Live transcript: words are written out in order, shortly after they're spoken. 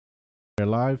We're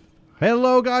live.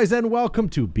 Hello, guys, and welcome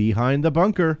to Behind the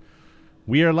Bunker.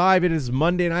 We are live. It is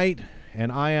Monday night,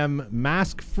 and I am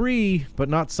mask-free, but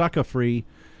not sucker-free.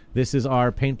 This is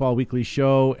our Paintball Weekly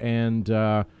show, and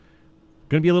going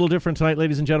to be a little different tonight,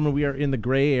 ladies and gentlemen. We are in the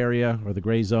gray area, or the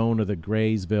gray zone, or the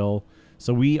Graysville.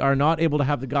 So we are not able to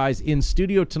have the guys in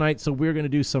studio tonight, so we're going to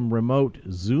do some remote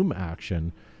Zoom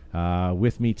action.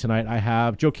 With me tonight, I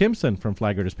have Joe Kimson from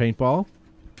Flaggers Paintball.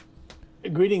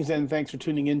 Greetings and thanks for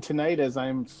tuning in tonight as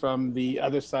I'm from the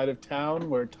other side of town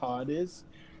where Todd is,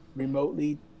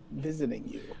 remotely visiting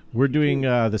you. We're doing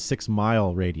the 6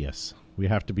 mile radius. We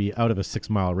have to be out of a 6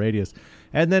 mile radius.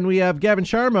 And then we have Gavin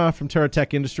Sharma from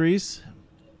TerraTech Industries.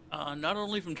 Not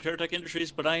only from TerraTech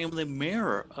Industries, but I am the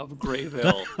mayor of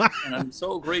Grayville. And I'm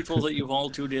so grateful that you've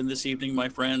all tuned in this evening, my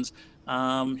friends.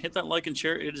 Hit that like and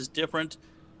share. It is different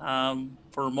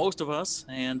for most of us,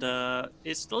 and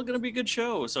it's still going to be a good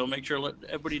show. So make sure to let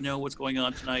everybody know what's going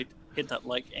on tonight. Hit that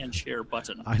like and share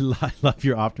button. I love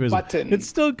your optimism. It's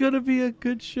still going to be a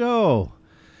good show.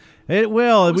 It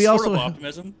will. And we also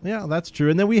optimism. Yeah, that's true.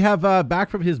 And then we have back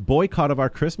from his boycott of our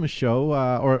Christmas show,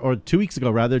 or 2 weeks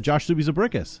ago rather, Josh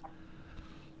Zubizabrickus.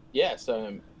 Yes.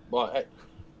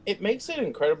 It makes it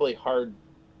incredibly hard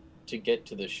to get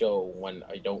to the show when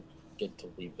I don't get to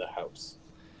leave the house.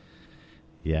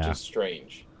 Yeah. Which is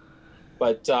strange.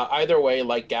 But either way,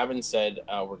 like Gavin said,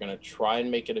 we're going to try and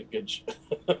make it a good show.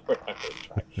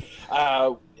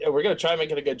 We're going to try and make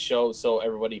it a good show. So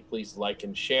everybody, please like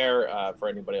and share. For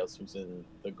anybody else who's in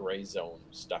the gray zone,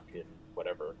 stuck in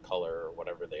whatever color or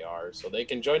whatever they are, so they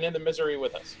can join in the misery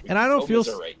with us. And I don't feel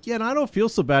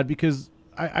so bad because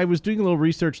I was doing a little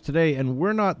research today, and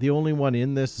we're not the only one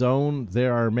in this zone.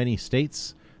 There are many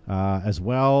states as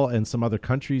well, and some other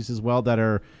countries as well that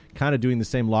are kind of doing the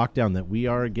same lockdown that we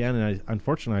are again. And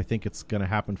unfortunately, I think it's going to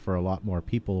happen for a lot more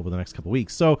people over the next couple of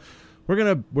weeks. So we're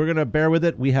gonna bear with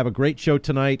it. We have a great show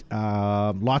tonight.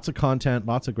 Lots of content,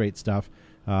 lots of great stuff.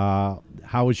 How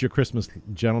was your Christmas,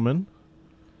 gentlemen?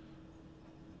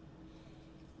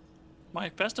 My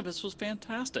Festivus was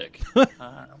fantastic.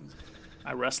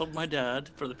 I wrestled my dad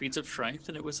for the feats of strength,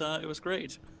 and it was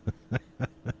great.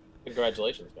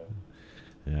 Congratulations, man.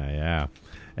 Yeah.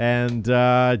 And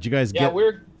did you guys get...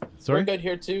 We're good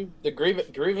here, too. The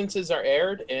grievances are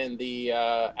aired, and the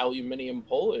aluminum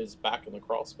pole is back in the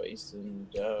crawl space, and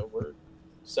we're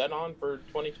set on for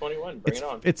 2021. Bring it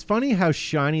on. It's funny how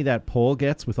shiny that pole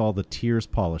gets with all the tears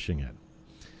polishing it.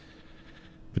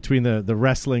 Between the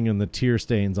wrestling and the tear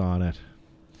stains on it.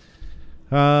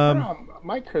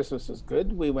 My Christmas was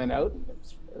good. We went out.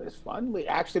 It was fun. We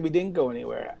didn't go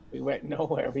anywhere. We went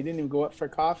nowhere. We didn't even go out for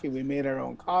coffee. We made our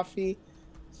own coffee,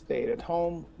 stayed at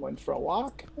home, went for a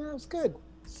walk. Yeah, it was good.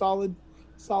 Solid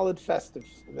festive.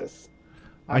 This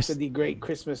after the great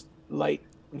Christmas light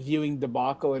viewing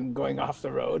debacle and going off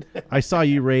the road. I saw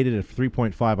you rated at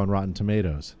 3.5 on Rotten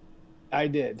Tomatoes. I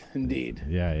did, indeed.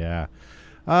 Yeah.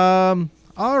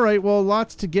 All right, well,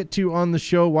 lots to get to on the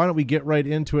show. Why don't we get right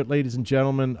into it, ladies and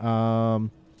gentlemen?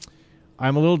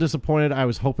 I'm a little disappointed. I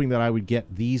was hoping that I would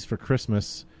get these for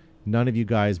Christmas. None of you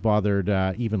guys bothered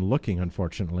even looking,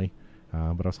 unfortunately.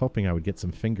 But I was hoping I would get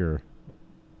some finger...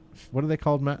 What are they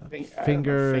called, Matt?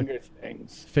 Finger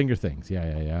things. Finger things,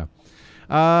 yeah.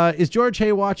 Is George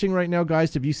Hay watching right now,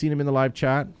 guys? Have you seen him in the live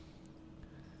chat?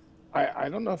 I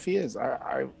don't know if he is.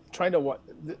 I'm trying to...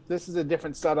 This is a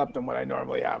different setup than what I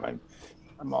normally have.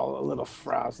 I'm all a little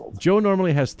frazzled. Joe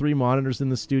normally has 3 monitors in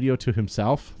the studio to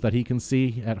himself that he can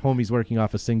see. At home, he's working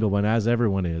off a single one, as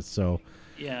everyone is. So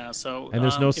yeah. So and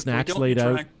there's no snacks laid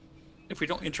out. If we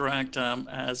don't interact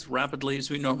as rapidly as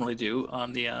we normally do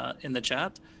on the in the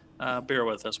chat, bear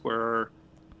with us. We're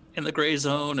in the gray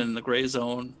zone, and the gray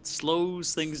zone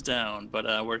slows things down.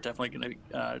 But we're definitely going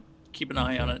to keep an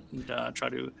eye on it and try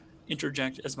to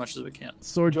interject as much as we can.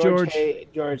 So George Hay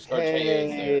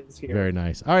is here. Very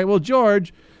nice. All right, well,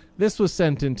 George, this was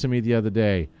sent in to me the other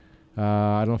day.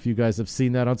 I don't know if you guys have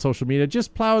seen that on social media.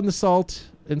 Just plowing the salt,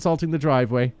 insulting the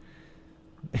driveway.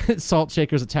 Salt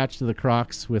shakers attached to the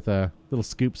Crocs with little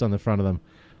scoops on the front of them.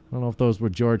 I don't know if those were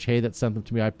George Hay that sent them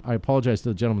to me. I apologize to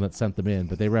the gentleman that sent them in,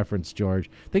 but they referenced George.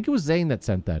 I think it was Zane that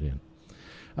sent that in.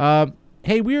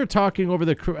 Hey, we were talking over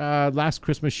the last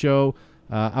Christmas show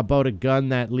about a gun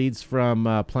that leads from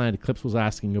Planet Eclipse was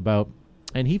asking about,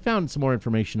 and he found some more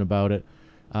information about it.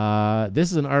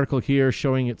 This is an article here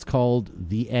showing it's called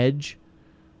The Edge.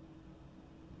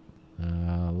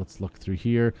 Let's look through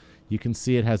here. You can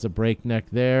see it has a breakneck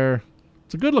there.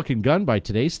 It's a good-looking gun by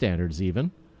today's standards,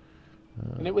 even.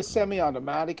 And it was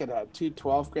semi-automatic. It had 2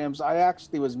 12 grams. I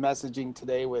actually was messaging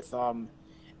today with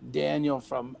Daniel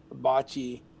from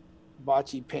Bocce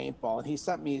Bocce Paintball, and he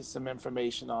sent me some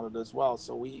information on it as well.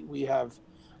 So we have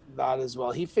that as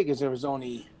well. He figures there was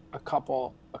only a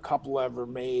couple ever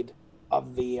made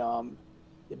of the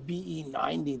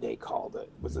BE90, they called it.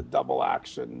 It was a double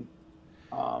action,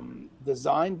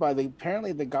 designed by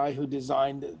apparently the guy who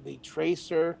designed the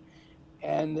Tracer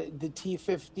and the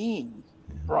T15,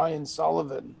 Brian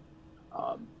Sullivan.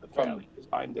 Apparently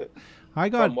designed it.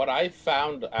 From what I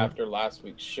found after last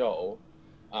week's show,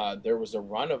 there was a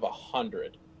run of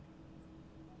 100,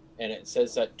 and it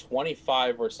says that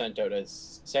 25 were sent out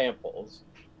as samples,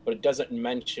 but it doesn't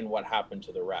mention what happened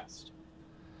to the rest.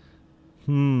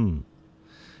 John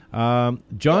So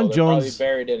Jones, probably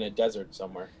buried in a desert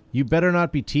somewhere. You better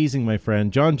not be teasing, my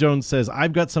friend. John Jones says,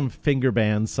 I've got some finger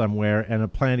bands somewhere and a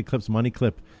Planet Eclipse money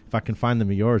clip if I can find them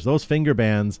of yours. Those finger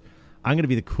bands, I'm going to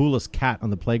be the coolest cat on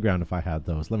the playground if I had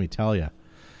those, let me tell you.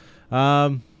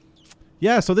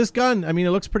 Yeah, so this gun, I mean,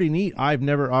 it looks pretty neat. I've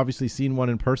never obviously seen one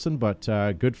in person, but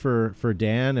good for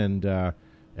Dan and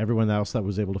everyone else that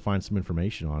was able to find some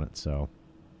information on it. So,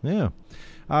 yeah.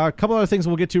 A couple other things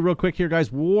we'll get to real quick here,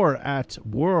 guys. World at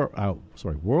War,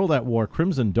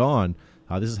 Crimson Dawn.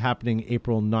 This is happening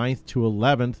April 9th to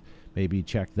 11th. Maybe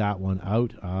check that one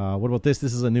out. What about this?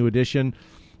 This is a new edition.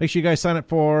 Make sure you guys sign up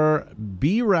for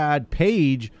BRAD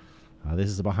Page. This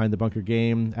is a Behind the Bunker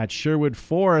game at Sherwood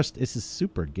Forest. This is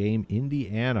Super Game,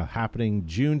 Indiana, happening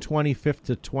June 25th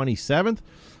to 27th.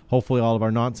 Hopefully all of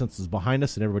our nonsense is behind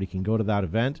us and everybody can go to that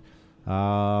event.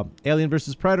 Alien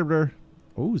vs. Predator.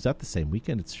 Oh, is that the same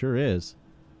weekend? It sure is.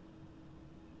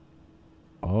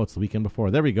 Oh, it's the weekend before.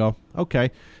 There we go.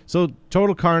 Okay. So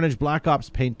Total Carnage, Black Ops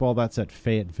Paintball. That's at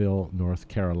Fayetteville, North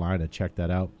Carolina. Check that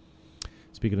out.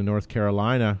 Speaking of North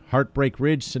Carolina, Heartbreak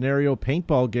Ridge Scenario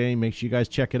Paintball game. Make sure you guys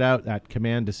check it out at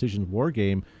Command Decisions War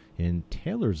Game in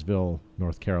Taylorsville,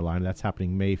 North Carolina. That's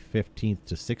happening May 15th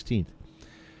to 16th.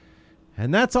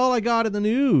 And that's all I got in the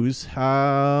news.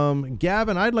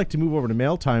 Gavin, I'd like to move over to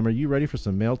Mail Time. Are you ready for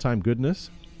some Mail Time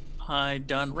goodness? I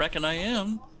done reckon I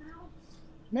am.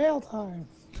 Mail time.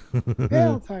 Mail time.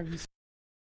 Mail time.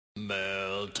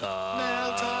 Mail time.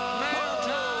 Mail time. Mail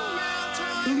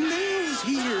time. The mail's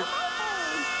here.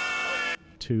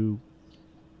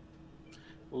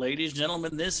 Ladies and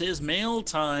gentlemen, this is Mail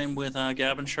Time with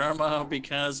Gavin Sharma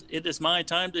because it is my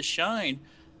time to shine.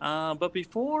 But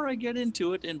before I get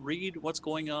into it and read what's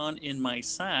going on in my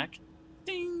sack,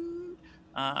 ding,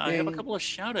 I have a couple of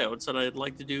shout-outs that I'd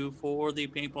like to do for the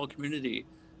paintball community.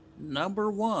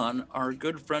 Number one, our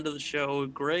good friend of the show,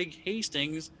 Greg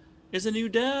Hastings, is a new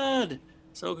dad.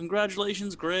 So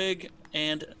congratulations, Greg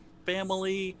and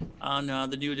family, on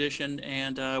the new edition,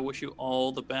 and I wish you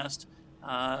all the best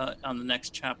on the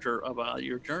next chapter of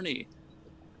your journey.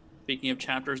 Speaking of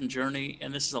chapters and journey,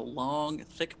 and this is a long,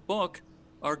 thick book,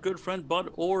 our good friend Bud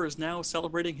Orr is now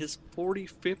celebrating his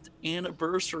 45th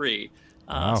anniversary.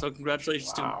 Wow. So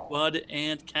congratulations to Bud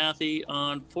and Kathy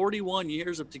on 41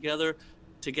 years of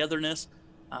togetherness.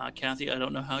 Kathy, I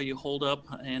don't know how you hold up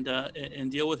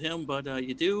and deal with him, but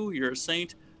you do. You're a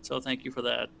saint, so thank you for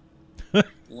that.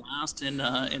 Last in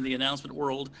the announcement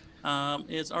world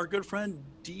is our good friend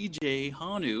DJ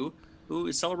Hanu, who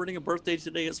is celebrating a birthday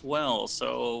today as well.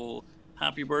 So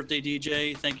happy birthday,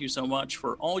 DJ. Thank you so much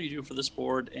for all you do for this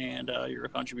board and your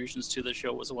contributions to the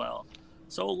show as well.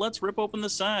 So let's rip open the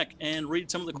sack and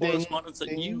read some of the correspondence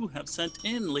that you have sent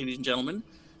in, ladies and gentlemen.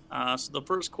 So the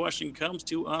first question comes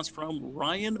to us from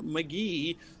Ryan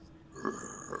McGee.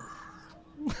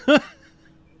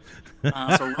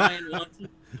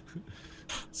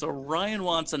 So Ryan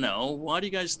wants to know, why do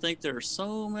you guys think there are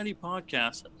so many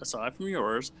podcasts, aside from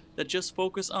yours, that just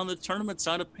focus on the tournament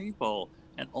side of paintball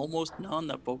and almost none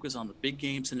that focus on the big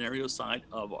game scenario side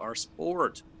of our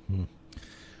sport?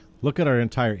 Look at our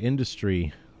entire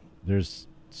industry. There's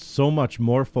so much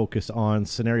more focus on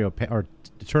scenario or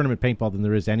tournament paintball than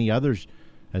there is any other,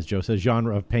 as Joe says,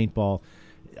 genre of paintball.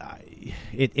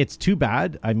 It's too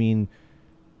bad. I mean,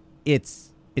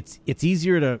 it's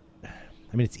easier to.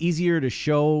 I mean, it's easier to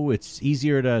show. It's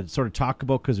easier to sort of talk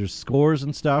about because there's scores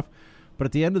and stuff. But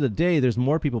at the end of the day, there's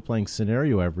more people playing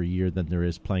scenario every year than there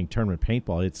is playing tournament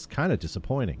paintball. It's kind of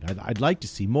disappointing. I'd like to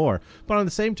see more. But on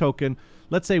the same token,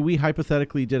 let's say we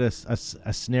hypothetically did a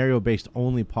scenario-based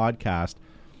only podcast.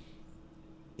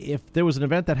 If there was an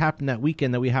event that happened that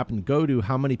weekend that we happened to go to,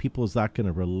 how many people is that going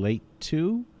to relate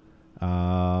to?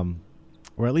 Or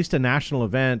at least a national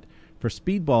event. For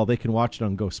Speedball, they can watch it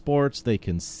on Go Sports. They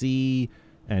can see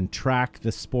and track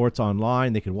the sports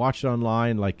online. They can watch it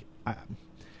online. Like, I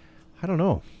don't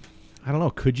know.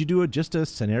 Could you do just a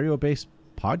scenario-based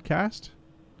podcast?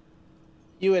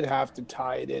 You would have to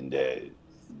tie it into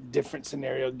different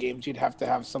scenario games, you'd have to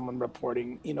have someone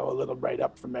reporting, a little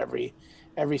write-up from every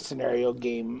scenario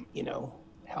game,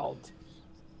 held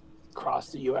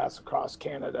across the US, across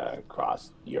Canada,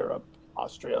 across Europe,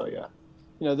 Australia.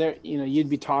 You'd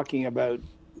be talking about,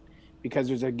 because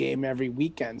there's a game every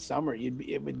weekend summer,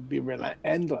 it would be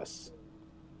endless.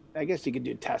 I guess you could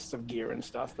do tests of gear and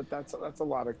stuff, but it's a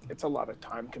lot of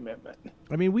time commitment.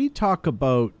 I mean, we talk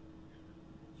about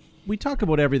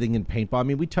everything in paintball. I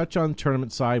mean, we touch on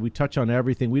tournament side, we touch on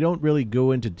everything. We don't really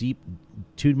go into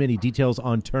too many details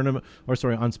on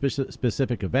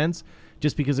specific events,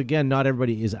 just because, again, not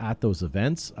everybody is at those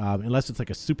events, unless it's like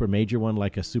a super major one,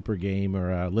 like a Super Game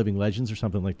or a Living Legends or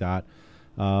something like that.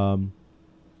 Yeah,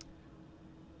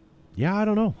 I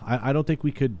don't know. I don't think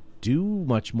we could do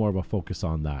much more of a focus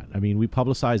on that. I mean, we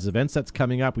publicize events that's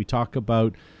coming up. We talk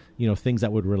about, things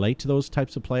that would relate to those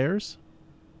types of players.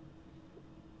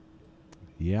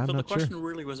 Yeah, so I'm the not sure. question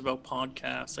really was about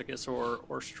podcasts, I guess,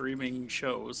 or streaming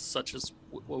shows such as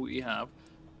what we have.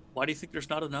 Why do you think there's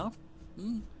not enough?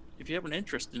 If you have an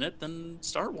interest in it, then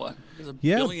start one. There's a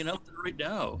billion out there right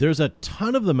now. There's a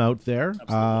ton of them out there.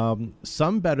 Absolutely.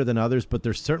 Some better than others, but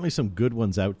there's certainly some good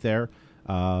ones out there.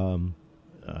 I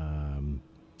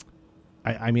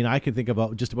mean, I could think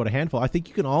about just about a handful. I think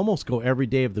you can almost go every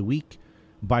day of the week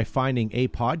by finding a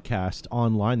podcast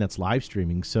online that's live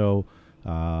streaming. So,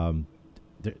 there's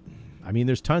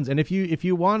tons. And if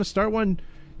you want to start one,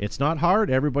 it's not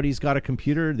hard. Everybody's got a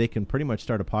computer. They can pretty much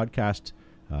start a podcast.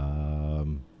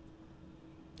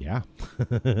 Yeah.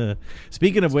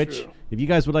 Speaking of which, if you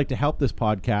guys would like to help this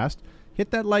podcast,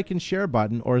 hit that like and share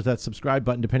button, or that subscribe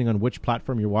button, depending on which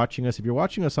platform you're watching us. If you're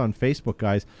watching us on Facebook,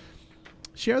 guys,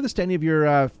 share this to any of your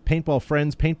paintball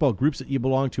friends, paintball groups that you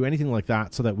belong to, anything like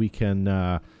that, so that we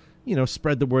can,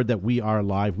 spread the word that we are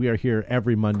live. We are here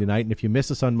every Monday night, and if you miss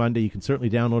us on Monday, you can certainly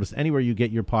download us anywhere you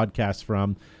get your podcasts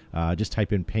from. Just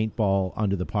type in paintball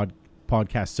under the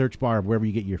podcast search bar of wherever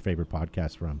you get your favorite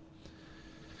podcast from.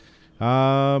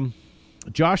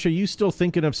 Josh, are you still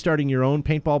thinking of starting your own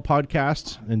paintball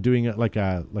podcast and doing it like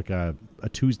a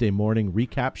Tuesday morning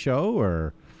recap show,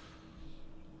 or?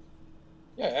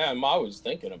 Yeah, I'm always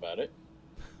thinking about it.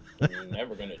 I'm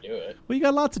never going to do it. Well, you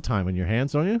got lots of time on your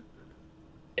hands, don't you?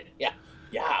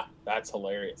 Yeah, that's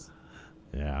hilarious.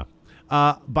 Yeah.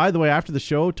 By the way, after the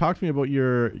show, talk to me about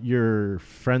your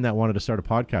friend that wanted to start a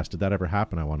podcast. Did that ever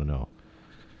happen? I want to know.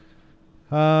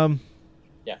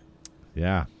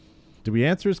 Yeah. Did we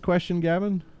answer his question,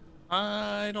 Gavin?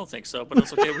 I don't think so, but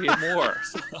it's okay. We have more.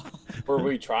 So. Were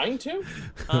we trying to?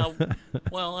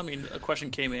 Well, I mean, a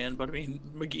question came in, but I mean,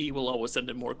 McGee will always send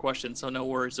in more questions, so no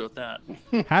worries with that.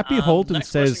 Happy Holton next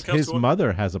says question comes his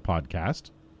mother has a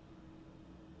podcast.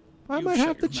 I might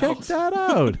have to check that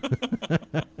out.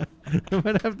 I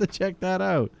might have to check that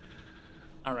out.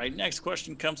 All right, next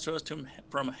question comes to us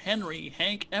from Henry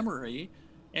Hank Emery,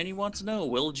 and he wants to know,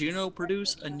 will Gino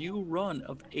produce a new run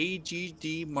of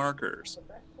AGD markers?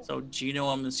 So, Gino,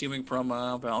 I'm assuming from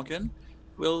Valken.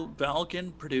 Will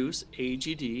Valken produce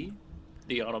AGD,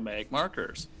 the automatic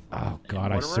markers? Oh, God,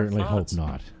 what I are our certainly hope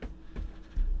thoughts?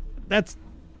 not.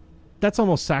 That's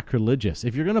almost sacrilegious.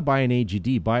 If you're going to buy an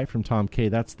AGD, buy it from Tom K.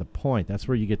 That's the point. That's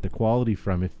where you get the quality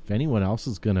from. If anyone else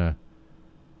is going to...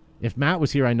 If Matt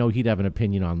was here, I know he'd have an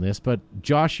opinion on this. But,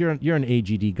 Josh, you're an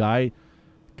AGD guy.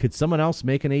 Could someone else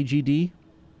make an AGD?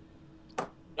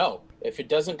 No. If it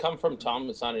doesn't come from Tom,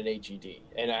 it's not an AGD.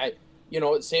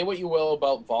 And say what you will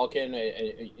about Vulcan,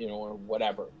 or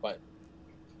whatever, but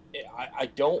I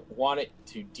don't want it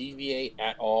to deviate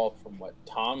at all from what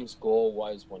Tom's goal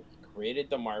was when he created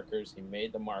the markers, he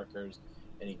made the markers,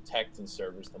 and he teched and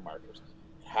serviced the markers.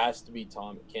 It has to be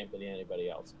Tom. It can't be anybody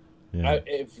else. Yeah.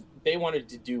 If they wanted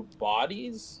to do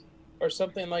bodies or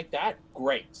something like that,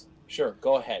 great. Sure,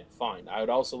 go ahead. Fine. I would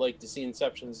also like to see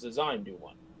Inception's Design do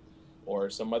one, or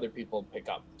some other people pick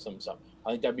up some stuff.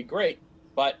 I think that'd be great.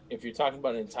 But if you're talking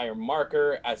about an entire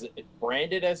marker as it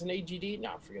branded as an AGD,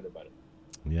 no, forget about it.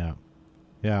 Yeah.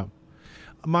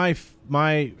 My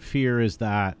fear is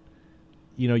that,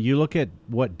 you look at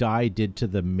what Dye did to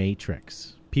the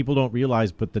Matrix. People don't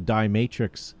realize, but the Dye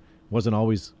Matrix wasn't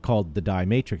always called the Dye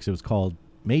Matrix. It was called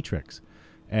Matrix.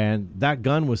 And that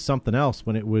gun was something else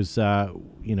when it was, I'm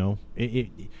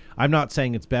not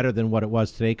saying it's better than what it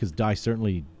was today, because Dye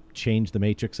certainly changed the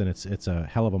Matrix, and it's a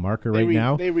hell of a marker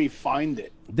now. They refined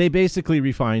it. They basically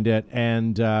refined it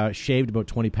and shaved about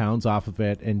 20 pounds off of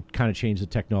it and kind of changed the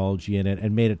technology in it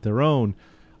and made it their own.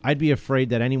 I'd be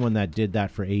afraid that anyone that did that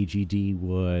for AGD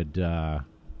would kind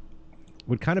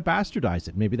of bastardize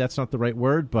it. Maybe that's not the right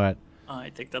word, but... I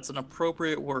think that's an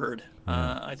appropriate word.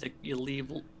 I think you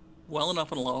leave well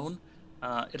enough alone.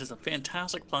 It is a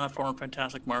fantastic platform,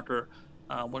 fantastic marker.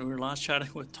 When we were last chatting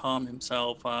with Tom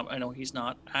himself, I know he's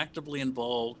not actively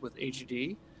involved with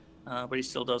AGD, but he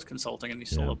still does consulting and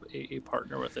he's still a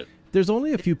partner with it. There's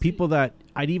only a few people that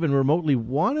I'd even remotely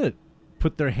want to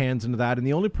put their hands into that, and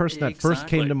the only person that first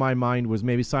came to my mind was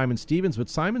maybe Simon Stevens, but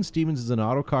Simon Stevens is an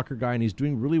autococker guy and he's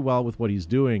doing really well with what he's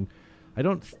doing. I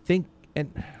don't think...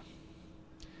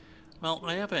 Well,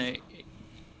 I have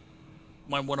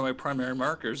one of my primary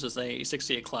markers is a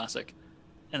 68 Classic,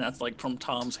 and that's like from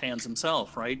Tom's hands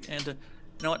himself, right? And you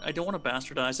know what? I don't want to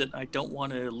bastardize it. I don't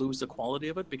want to lose the quality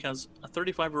of it, because a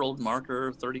 35-year-old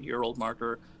marker, 30-year-old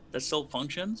marker that still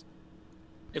functions,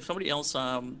 if somebody else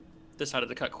decided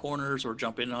to cut corners or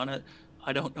jump in on it,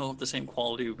 I don't know if the same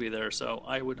quality would be there. So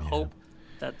I would hope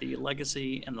that the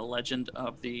legacy and the legend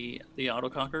of the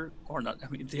autococker, or not, I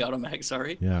mean the automag,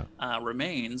 sorry,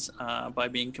 remains by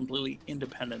being completely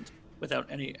independent without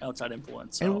any outside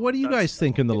influence. So and what do you guys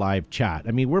think in the live chat?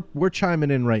 I mean, we're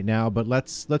chiming in right now, but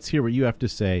let's hear what you have to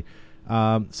say.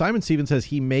 Simon Stevens says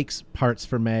he makes parts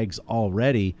for mags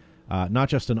already, not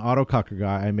just an autococker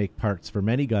guy. I make parts for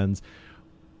many guns.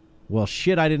 Well,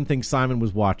 shit, I didn't think Simon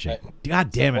was watching.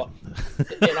 God damn it.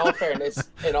 In all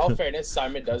fairness,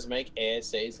 Simon does make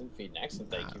ASAs and feednecks, and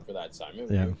thank you for that, Simon.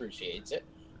 We appreciate it.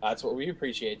 That's what we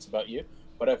appreciate about you.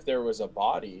 But if there was a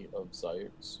body of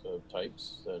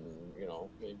types, then, you know,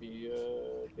 maybe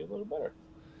it'd be a little better.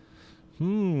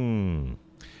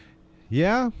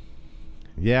 Yeah.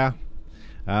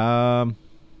 I'm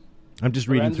just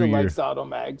reading through likes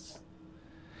automags.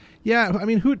 Yeah, I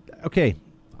mean, okay.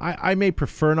 I may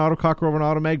prefer an autococker over an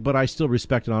automag, but I still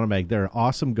respect an automag. They're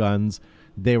awesome guns.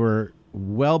 They were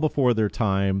well before their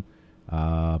time,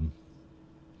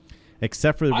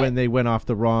 except for when they went off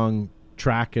the wrong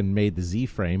track and made the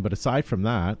Z-frame. But aside from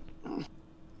that,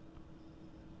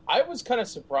 I was kind of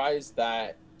surprised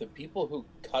that the people who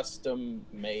custom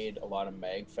made a lot of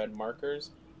mag-fed markers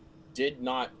did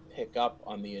not pick up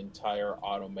on the entire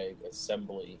automag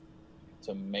assembly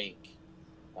to make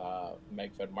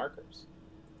mag-fed markers.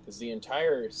 Because the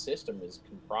entire system is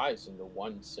comprised into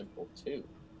one simple tube,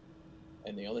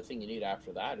 and the only thing you need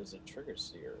after that is a trigger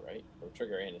sear, right? Or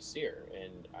trigger and a sear.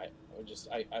 And I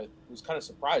was kind of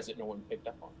surprised that no one picked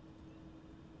up on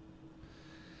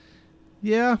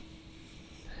it.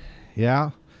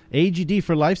 Yeah. AGD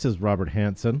for life, says Robert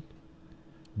Hansen.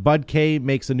 Bud K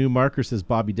makes a new marker, says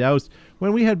Bobby Doust.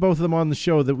 When we had both of them on the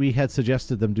show, that we had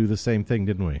suggested them do the same thing,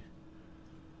 didn't we?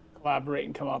 Collaborate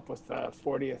and come up with the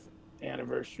 40th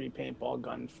anniversary paintball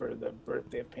gun for the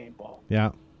birthday of paintball.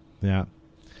 Yeah.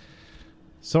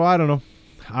 So I don't know.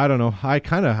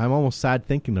 I'm almost sad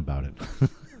thinking about it.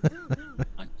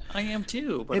 I am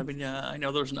too, but I mean, I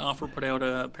know there's an offer put out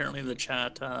apparently in the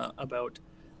chat about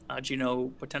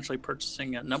Gino potentially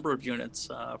purchasing a number of units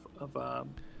of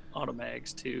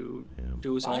automags to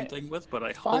do his own thing with. But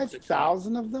I hope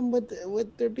 5,000 of them.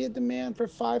 Would there be a demand for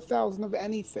 5,000 of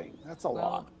anything? That's a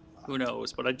lot. Who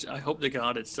knows? But I hope to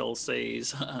God it still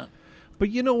stays. But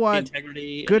you know what?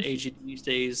 Integrity and AGD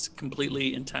stays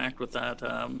completely intact with that,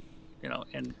 and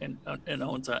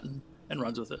owns that and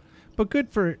runs with it. But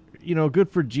good for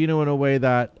Gino in a way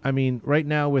that, I mean, right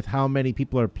now with how many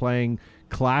people are playing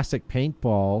classic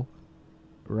paintball,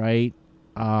 right?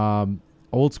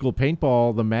 Old school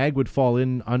paintball, the mag would fall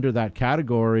in under that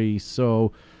category.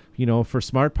 So, for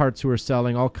Smart Parts, who are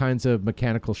selling all kinds of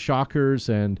mechanical shockers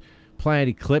and Planet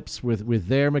Eclipse with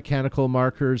their mechanical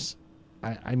markers,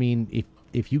 I mean,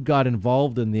 if you got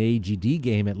involved in the AGD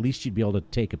game, at least you'd be able to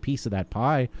take a piece of that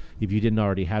pie if you didn't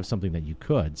already have something that you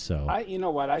could. So you know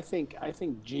what? I think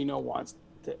Gino wants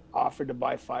to offer to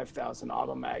buy 5,000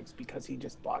 automags because he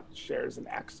just bought shares in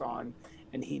Exxon,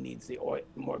 and he needs the oil,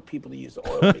 more people to use the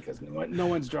oil because no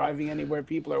one's driving anywhere.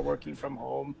 People are working from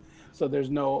home, so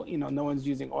there's no one's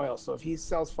using oil. So if he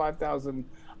sells 5,000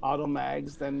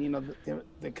 automags, then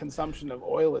the consumption of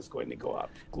oil is going to go up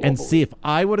globally. And see, if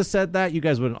I would have said that, you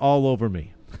guys would have all over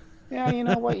me. Yeah, you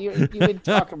know what? You would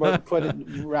talk about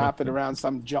wrap it around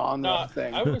some genre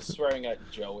thing. I was swearing at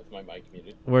Joe with my mic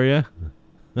muted. Were you?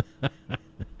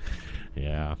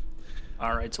 Yeah.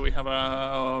 All right, so we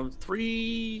have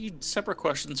 3 separate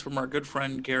questions from our good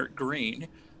friend Garrett Green.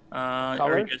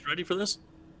 Are you guys ready for this?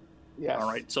 Yes. All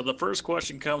right, so the first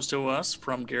question comes to us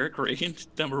from Garrett Green.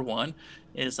 Number 1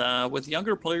 is, with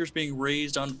younger players being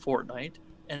raised on Fortnite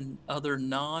and other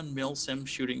non-milsim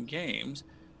shooting games,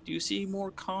 do you see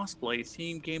more cosplay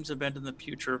themed games event in the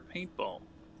future of paintball?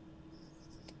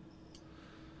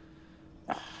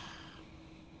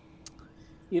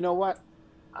 You know what?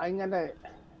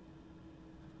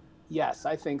 Yes,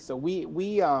 I think so. We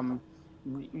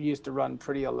used to run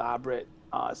pretty elaborate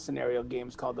scenario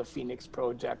games called the Phoenix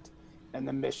Project, and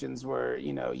the missions were,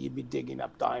 you'd be digging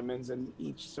up diamonds, and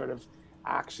each sort of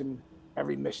action,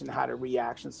 every mission had a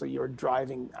reaction. So you were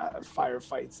driving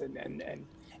firefights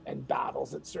and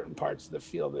battles at certain parts of the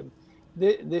field. And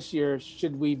this year,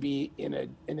 should we be in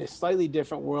a slightly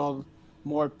different world,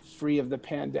 more free of the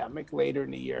pandemic later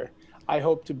in the year, I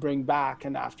hope to bring back,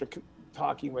 and after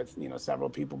talking with several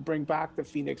people, bring back the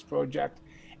Phoenix Project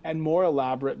and more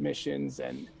elaborate missions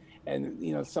and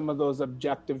some of those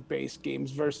objective based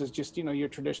games versus just your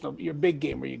traditional, your big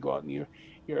game where you go out and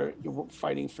you're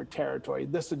fighting for territory.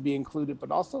 This would be included,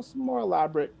 but also some more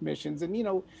elaborate missions.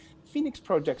 And Phoenix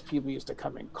Projects people used to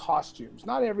come in costumes,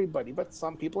 not everybody, but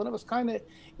some people, and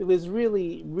it was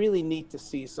really, really neat to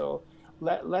see. So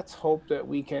let's hope that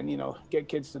we can get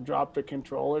kids to drop their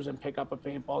controllers and pick up a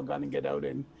paintball gun and get out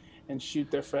and shoot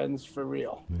their friends for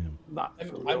real.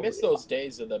 I miss those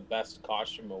days of the best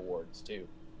costume awards too,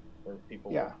 where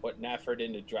people were putting effort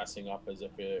into dressing up as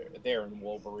if they're in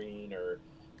Wolverine or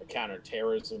a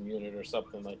counterterrorism unit or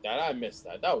something like that. I miss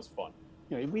that. That was fun.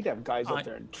 We'd have guys out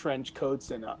there in trench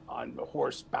coats and on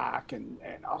horseback and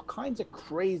all kinds of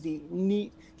crazy,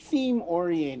 neat,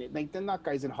 theme-oriented. Like, they're not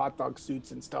guys in hot dog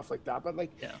suits and stuff like that, but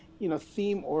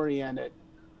theme-oriented,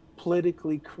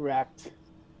 politically correct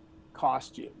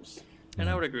costumes. And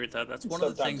I would agree with that. That's one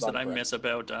of the things that I miss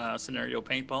about scenario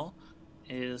paintball,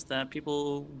 is that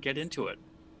people get into it.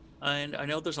 And I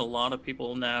know there's a lot of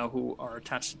people now who are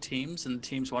attached to teams, and the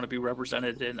teams want to be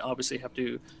represented and obviously have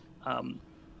to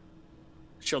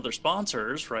show their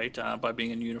sponsors, right, by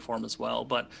being in uniform as well.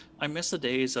 But I miss the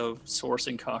days of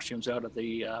sourcing costumes out of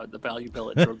the Value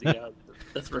Village or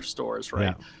the thrift stores,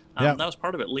 right? That was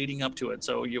part of it leading up to it.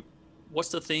 So what's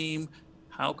the theme?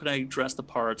 How can I dress the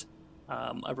part?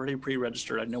 I've already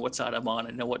pre-registered. I know what side I'm on.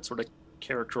 I know what sort of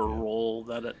character or role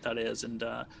that is.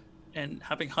 And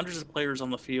having hundreds of players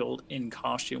on the field in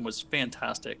costume was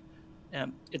fantastic.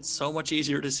 It's so much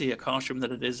easier to see a costume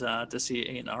than it is to see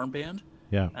an armband.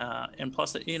 Yeah. And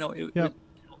plus, it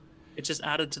just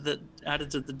added to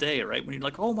the day, right? When you're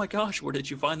like, oh my gosh, where did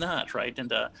you find that, right? And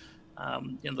the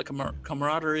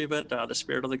camaraderie of it, the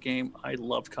spirit of the game. I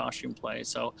loved costume play.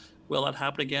 So will that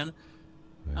happen again?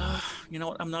 You know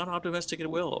what? I'm not optimistic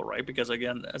it will, right? Because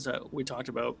again, as we talked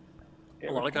about,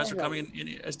 a lot of guys are coming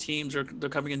in as teams, or they're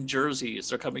coming in jerseys,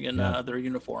 they're coming in their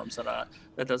uniforms.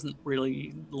 That doesn't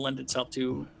really lend itself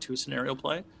to scenario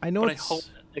play. I hope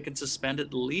they can suspend it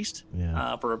at least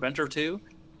for a event or two,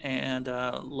 and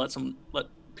let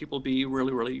people be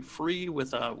really, really free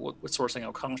with sourcing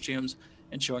out costumes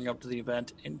and showing up to the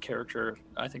event in character.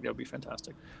 I think that would be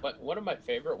fantastic. But one of my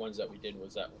favorite ones that we did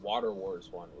was that Water Wars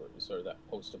one, where it was sort of that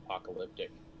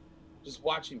post-apocalyptic. Just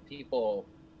watching people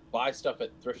buy stuff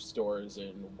at thrift stores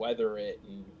and weather it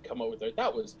and come up with it.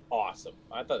 That was awesome.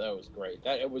 I thought that was great.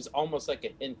 That it was almost like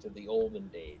a hint of the olden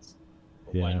days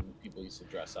when people used to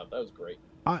dress up. That was great.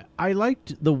 I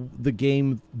liked the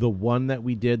game, the one that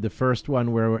we did, the first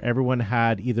one where everyone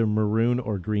had either maroon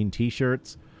or green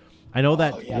T-shirts. I know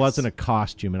that wasn't a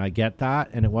costume, and I get that,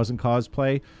 and it wasn't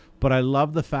cosplay, but I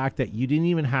love the fact that you didn't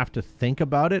even have to think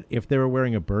about it. If they were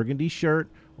wearing a burgundy shirt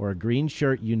or a green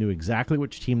shirt, you knew exactly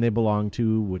which team they belonged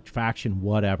to, which faction,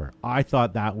 whatever. I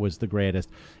thought that was the greatest.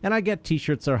 And I get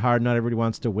T-shirts are hard. Not everybody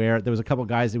wants to wear it. There was a couple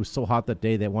guys, it was so hot that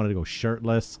day, they wanted to go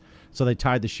shirtless, so they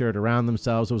tied the shirt around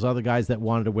themselves. There was other guys that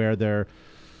wanted to wear their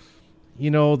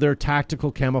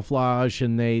tactical camouflage,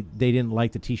 and they didn't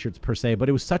like the T-shirts per se, but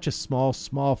it was such a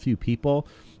small few people.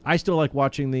 I still like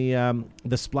watching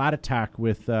the Splat Attack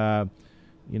with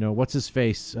what's his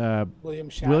face? William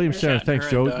Shatner. Thanks,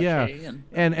 Joe.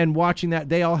 And watching that,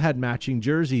 they all had matching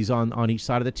jerseys on each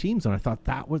side of the teams, and I thought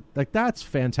that was that's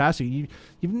fantastic.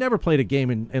 You've never played a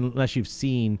game unless you've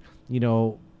seen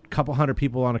a couple hundred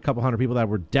people on a couple hundred people that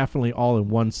were definitely all in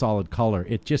one solid color.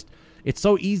 It's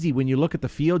so easy when you look at the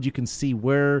field. You can see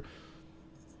where.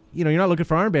 You're not looking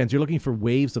for armbands. You're looking for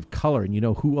waves of color, and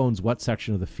who owns what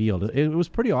section of the field. It was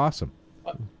pretty awesome.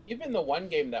 Even the one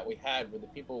game that we had where the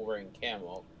people were wearing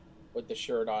camo with the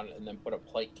shirt on and then put a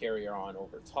plate carrier on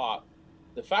over top,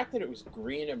 the fact that it was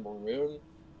green and maroon,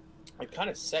 it kind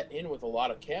of set in with a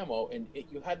lot of camo, and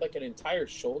you had like an entire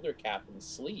shoulder cap and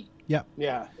sleeve. Yeah.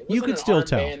 You could still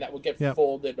tell. That would get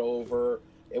folded over.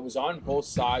 It was on both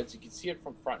sides. You could see it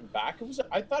from front and back.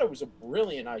 I thought it was a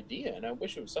brilliant idea, and I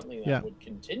wish it was something that would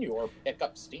continue or pick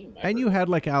up steam. And you had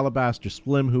like Alabaster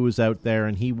Slim, who was out there,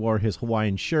 and he wore his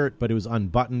Hawaiian shirt, but it was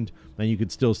unbuttoned, and you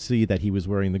could still see that he was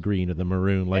wearing the green or the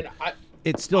maroon.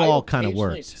 It still all kind of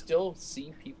worked. I still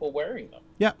see people wearing them.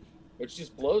 Yeah. Which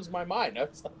just blows my mind. I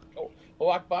was like, I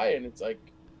walk by, and it's like,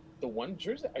 the one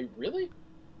jersey? Really?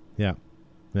 Yeah.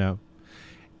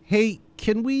 Hey,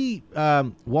 can we,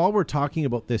 while we're talking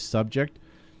about this subject,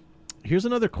 here's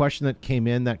another question that came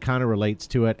in that kind of relates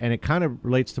to it, and it kind of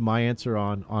relates to my answer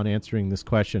on answering this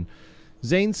question.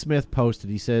 Zane Smith posted,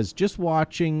 he says, just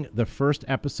watching the first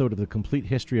episode of The Complete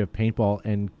History of Paintball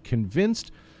and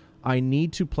convinced I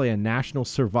need to play a national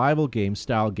survival game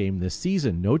style game this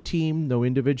season. No team,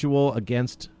 individual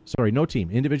against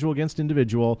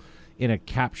individual in a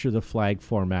capture the flag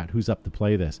format. Who's up to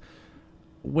play this?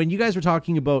 When you guys were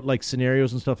talking about like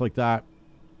scenarios and stuff like that,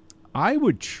 I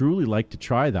would truly like to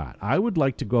try that. I would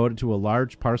like to go out into a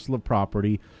large parcel of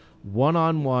property,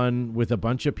 one-on-one with a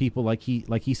bunch of people like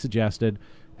he suggested.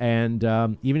 And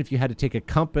even if you had to take a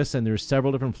compass and there's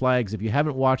several different flags, if you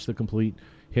haven't watched The Complete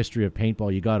History of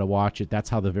Paintball, you got to watch it. That's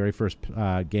how the very first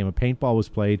game of paintball was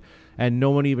played. And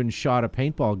no one even shot a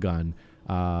paintball gun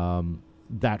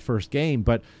that first game.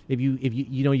 But if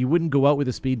you wouldn't go out with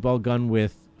a speedball gun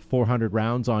with 400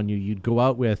 rounds on you. You'd go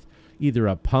out with either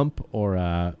a pump or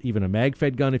even a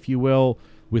mag-fed gun, if you will,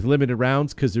 with limited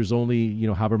rounds because there's only,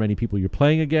 however many people you're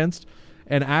playing against.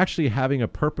 And actually having a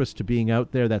purpose to being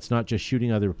out there that's not just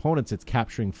shooting other opponents, it's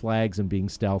capturing flags and being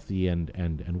stealthy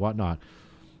and whatnot.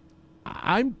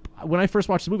 When I first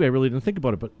watched the movie, I really didn't think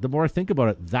about it, but the more I think about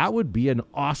it, that would be an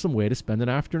awesome way to spend an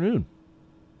afternoon.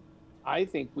 I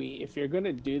think if you're going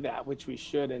to do that, which we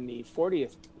should, and the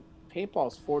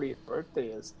Paintball's 40th birthday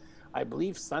is, I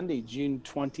believe, Sunday, June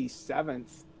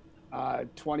 27th,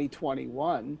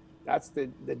 2021. That's the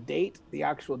date, the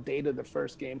actual date of the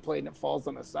first game played, and it falls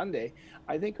on a Sunday.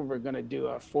 I think if we're going to do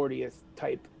a 40th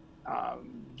type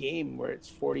game where it's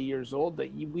 40 years old,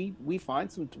 that we find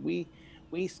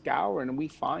we scour and we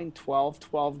find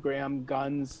 12-gram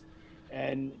guns,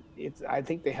 and I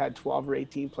think they had 12 or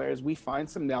 18 players. We find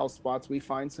some Nell spots, we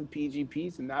find some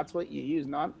PGPs, and that's what you use.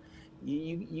 Not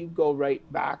you go right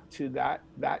back to that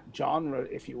genre,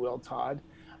 if you will, Todd,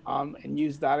 and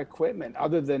use that equipment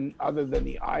other than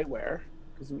the eyewear,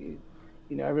 because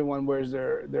everyone wears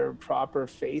their proper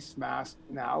face mask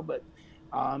now, but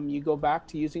you go back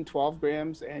to using 12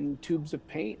 grams and tubes of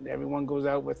paint, and everyone goes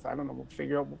out with, I don't know,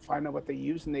 find out what they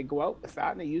use, and they go out with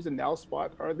that, and they use a Nell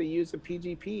spot, or they use a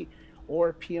PGP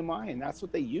or PMI, and that's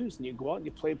what they use. And you go out and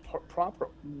you play proper,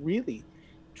 really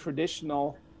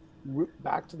traditional,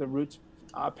 back to the roots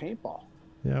paintball.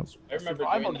 Yeah, I remember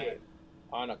doing that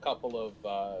on a couple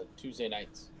of Tuesday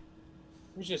nights.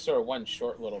 It was just sort of one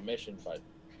short little mission, but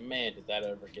man, did that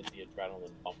ever get the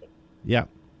adrenaline pumping. Yeah.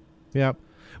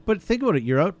 But think about it.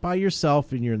 You're out by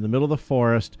yourself and you're in the middle of the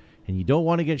forest and you don't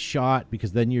want to get shot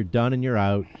because then you're done and you're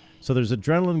out. So there's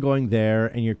adrenaline going there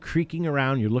and you're creaking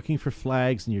around. You're looking for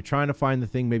flags and you're trying to find the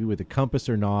thing maybe with a compass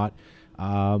or not,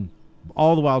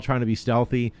 all the while trying to be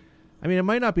stealthy. I mean, it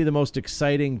might not be the most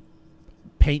exciting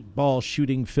paintball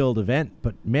shooting filled event,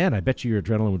 but man, I bet you your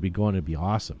adrenaline would be going. It'd be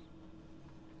awesome.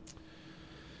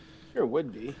 Sure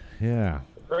would be. Yeah.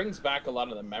 It brings back a lot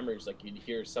of the memories. Like you'd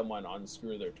hear someone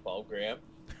unscrew their 12 gram.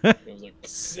 It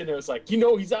was like,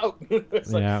 he's out.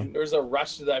 It's like, yeah. There was a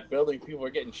rush to that building. People were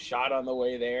getting shot on the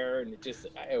way there, and it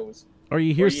was. Or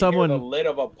you hear someone. Hear the lid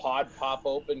of a pod pop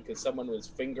open because someone was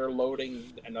finger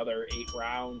loading another 8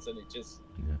 rounds, and it just.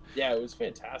 Yeah, it was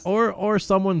fantastic. Or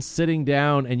someone sitting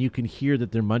down and you can hear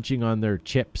that they're munching on their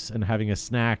chips and having a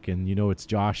snack, and it's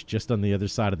Josh just on the other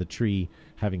side of the tree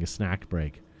having a snack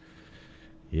break.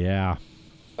 Yeah.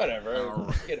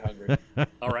 Whatever. Get hungry.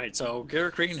 All right. So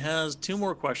Garrett Green has 2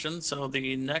 more questions. So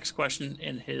the next question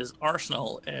in his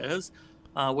arsenal is,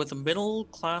 with the middle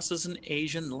classes in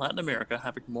Asia and Latin America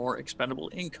having more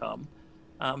expendable income,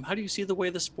 how do you see the way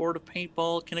the sport of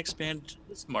paintball can expand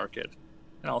this market?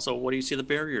 And also, what do you see the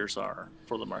barriers are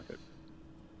for the market?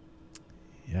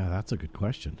 Yeah, that's a good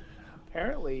question.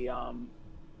 Apparently,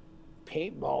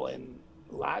 paintball in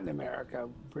Latin America,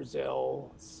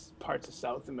 Brazil, parts of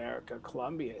South America,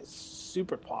 Colombia is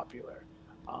super popular.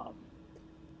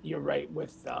 You're right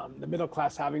with the middle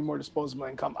class having more disposable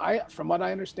income. From what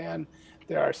I understand,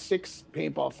 there are 6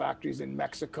 paintball factories in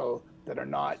Mexico that are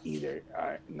not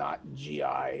GI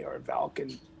or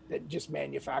Valken, that just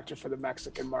manufacture for the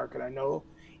Mexican market. I know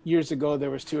years ago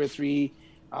there was 2 or 3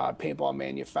 paintball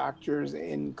manufacturers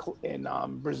in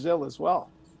Brazil as well,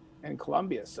 and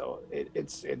Colombia. So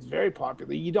it's very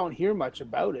popular. You don't hear much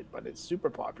about it, but it's super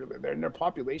popular there, and their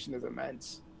population is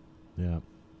immense. Yeah.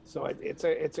 So it's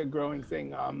a growing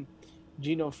thing.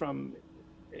 Gino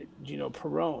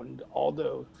Perron,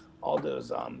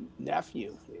 Aldo's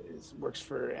nephew, works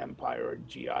for Empire or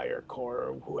GI or Core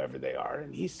or whoever they are,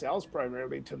 and he sells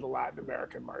primarily to the Latin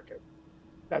American market.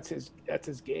 That's his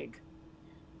gig.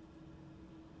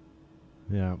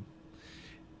 Yeah.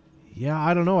 Yeah,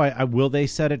 I don't know. Will they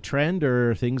set a trend,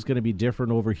 or are things going to be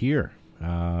different over here?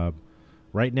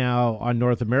 Right now on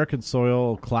North American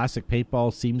soil, classic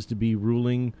paintball seems to be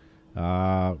ruling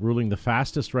the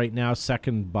fastest right now,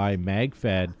 second by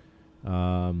MagFed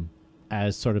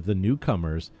as sort of the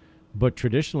newcomers. But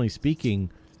traditionally speaking,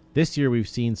 this year we've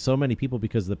seen so many people,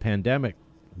 because of the pandemic,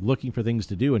 looking for things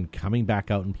to do and coming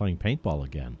back out and playing paintball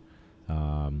again.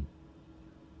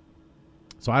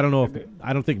 So I don't know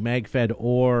I don't think MagFed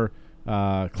or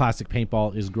classic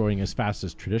paintball is growing as fast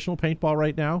as traditional paintball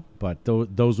right now, but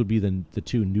those would be the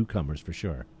two newcomers for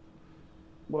sure.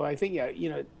 Well, I think,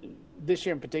 this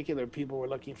year in particular, people were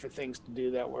looking for things to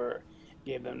do that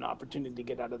gave them an opportunity to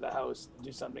get out of the house,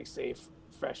 do something safe,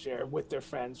 fresh air with their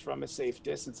friends from a safe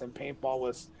distance. And paintball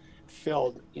was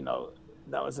filled,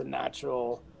 that was a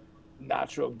natural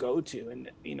go-to.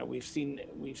 And, we've seen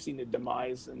the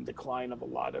demise and decline of a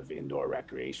lot of indoor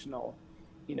recreational,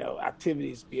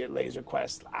 activities, be it laser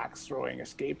quest, axe throwing,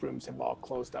 escape rooms, have all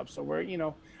closed up. So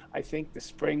I think the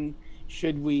spring,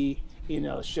 should the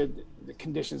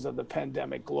conditions of the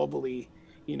pandemic globally,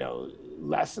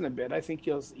 lessen a bit, I think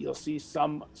you'll see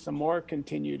some more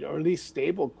continued, or at least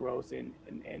stable growth in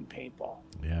paintball.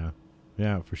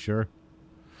 Yeah, for sure.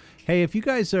 Hey, if you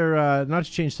guys are, not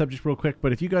to change subject real quick,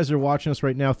 but if you guys are watching us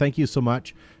right now, thank you so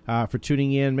much for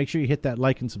tuning in. Make sure you hit that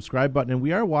like and subscribe button. And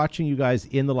we are watching you guys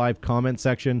in the live comment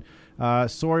section.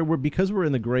 Sorry, because we're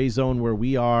in the gray zone where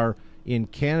we are in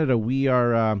Canada,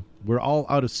 we're all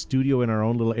out of studio in our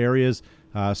own little areas.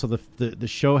 So the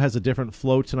show has a different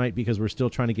flow tonight because we're still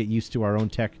trying to get used to our own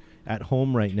tech at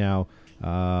home right now.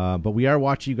 But we are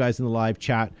watching you guys in the live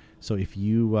chat. So if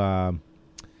you...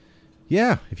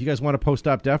 if you guys want to post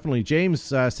up, definitely. James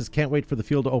says, can't wait for the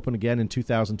field to open again in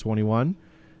 2021.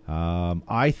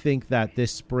 I think that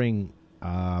this spring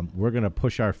we're going to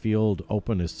push our field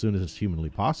open as soon as it's humanly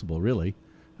possible, really.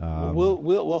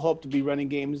 We'll hope to be running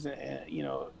games,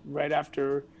 right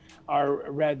after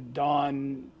our Red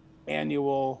Dawn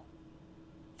annual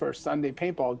first Sunday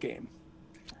paintball game.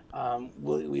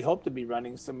 We hope to be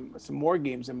running some more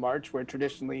games in March, where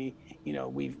traditionally,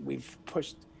 we've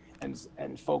pushed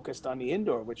and focused on the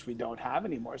indoor, which we don't have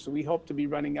anymore. So we hope to be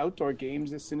running outdoor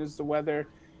games as soon as the weather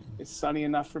is sunny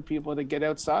enough for people to get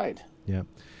outside. Yeah.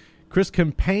 Chris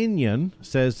Companion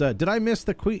says, did I miss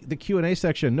the Q&A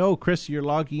section? No, Chris, you're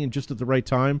logging in just at the right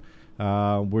time.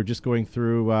 We're just going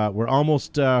through, we're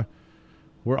almost out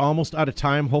of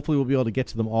time. Hopefully we'll be able to get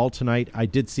to them all tonight. I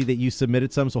did see that you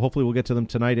submitted some, so hopefully we'll get to them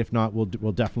tonight. If not, we'll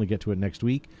definitely get to it next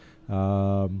week.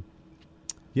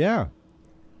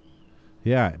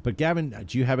 Yeah, but Gavin,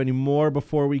 do you have any more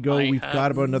before we go? We've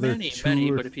got about another many,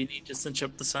 but if you need to cinch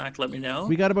up the sack, let me know.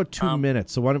 We got about 2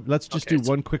 minutes, so let's just do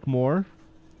one quick more.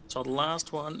 So the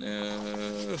last one,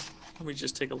 let me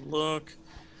just take a look.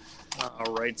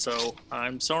 All right, so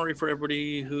I'm sorry for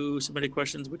everybody who submitted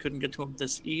questions. We couldn't get to them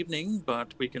this evening,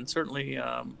 but we can certainly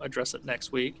address it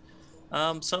next week.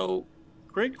 So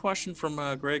great question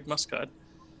from Greg Muscat.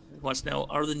 He wants to know,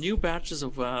 are the new batches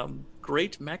of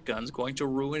great mech guns going to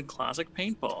ruin classic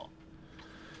paintball?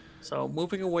 So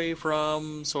moving away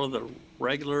from sort of the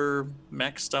regular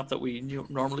mech stuff that we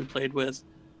normally played with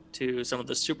to some of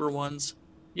the super ones.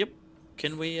 Yep.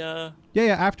 Can we...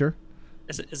 after.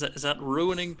 Is that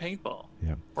ruining paintball?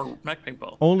 Yeah. Or mech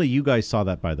paintball? Only you guys saw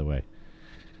that, by the way.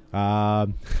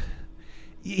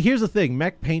 Here's the thing.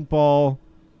 Mech paintball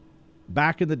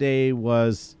back in the day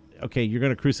was... Okay, you're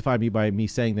going to crucify me by me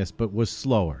saying this, but was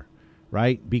slower,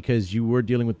 right? Because you were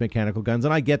dealing with mechanical guns.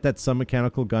 And I get that some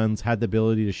mechanical guns had the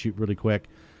ability to shoot really quick.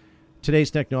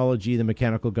 Today's technology, the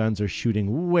mechanical guns are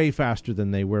shooting way faster than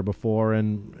they were before.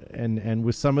 And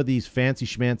with some of these fancy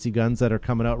schmancy guns that are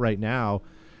coming out right now,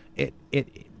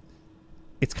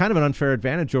 it's kind of an unfair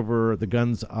advantage over the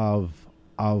guns of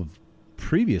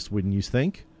previous, wouldn't you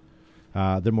think?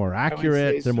 They're more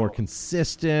accurate. They're more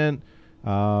consistent.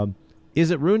 Is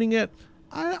it ruining it?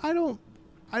 I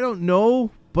don't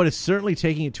know, but it's certainly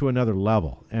taking it to another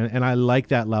level, and I like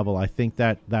that level. I think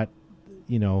that I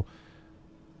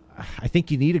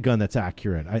think you need a gun that's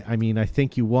accurate. I mean, I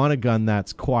think you want a gun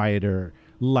that's quieter,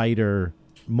 lighter,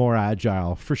 more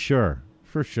agile, for sure.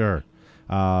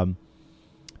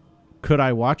 Could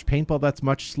I watch paintball that's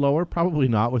much slower? Probably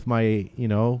not with my,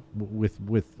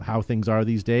 with how things are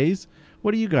these days.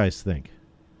 What do you guys think?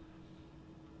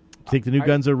 Think the new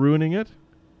guns are ruining it?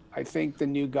 I think the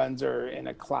new guns are in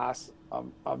a class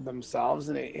of themselves,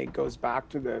 and it goes back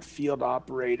to the field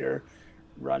operator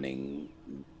running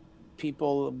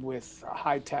people with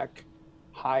high-tech,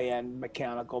 high-end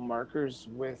mechanical markers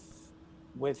with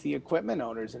the equipment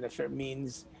owners. And if it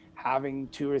means having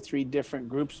 2 or 3 different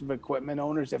groups of equipment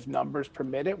owners, if numbers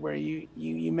permit it, where you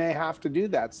may have to do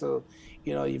that. So,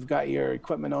 you've got your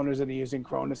equipment owners that are using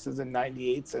Cronus's and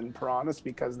 98s and Piranhas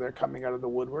because they're coming out of the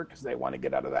woodwork because they want to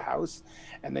get out of the house.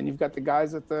 And then you've got the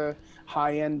guys at the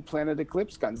high-end Planet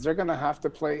Eclipse guns. They're going to have to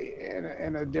play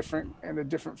in a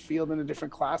different field, in a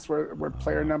different class where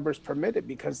player numbers permit it,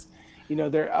 because,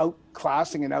 they're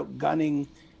outclassing and outgunning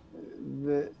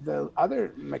the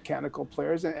other mechanical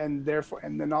players, and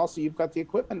then also you've got the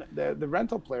equipment, the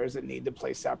rental players that need to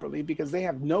play separately because they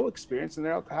have no experience and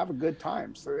they're out to have a good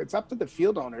time. So it's up to the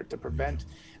field owner to prevent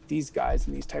these guys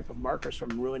and these type of markers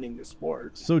from ruining the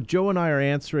sport. So Joe and I are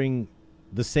answering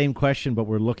the same question, but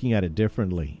we're looking at it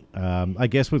differently. I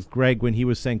guess with Greg, when he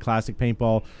was saying classic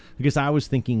paintball, I guess I was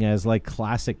thinking as like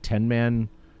classic 10-man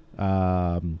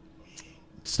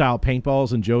style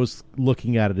paintballs, and Joe's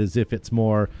looking at it as if it's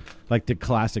more like the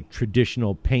classic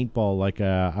traditional paintball, like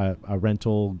a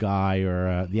rental guy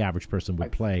or the average person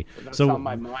would play. That's how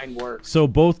my mind works. So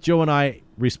both Joe and I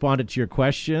responded to your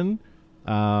question.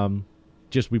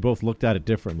 Just we both looked at it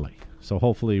differently. So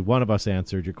hopefully one of us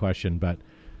answered your question. But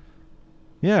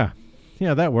yeah,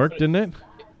 that worked, didn't it?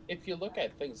 If you look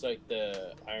at things like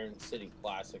the Iron City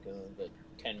Classic and the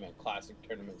 10-man classic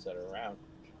tournaments that are around,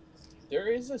 there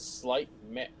is a slight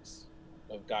mix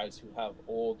of guys who have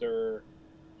older,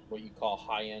 what you call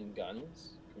high-end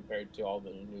guns compared to all the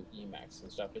new EMAX and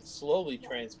stuff. It's slowly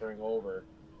transferring over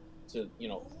to,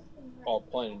 all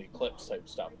Planet Eclipse type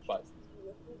stuff. But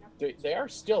they are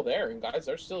still there, and guys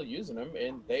are still using them,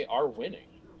 and they are winning.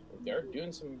 They're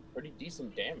doing some pretty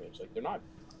decent damage. Like, they're not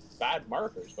bad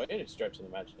markers by any stretch of the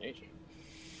imagination.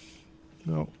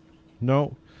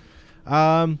 No.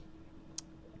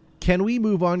 Can we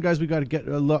move on, guys? We got to get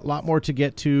a lot more to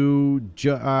get to.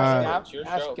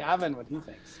 Ask Gavin what he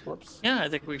thinks. Whoops. Yeah, I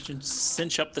think we should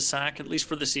cinch up the sack, at least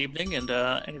for this evening, and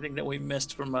anything that we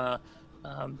missed from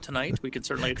tonight, we can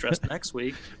certainly address next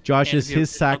week. Josh, is his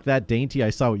sack that dainty?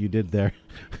 I saw what you did there.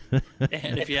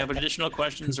 And if you have additional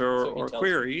questions or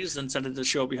queries, then send it to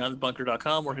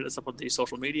showbehindthebunker.com or hit us up on the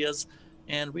social medias,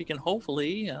 and we can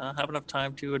hopefully have enough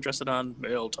time to address it on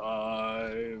mail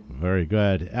time. Very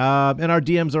good. And our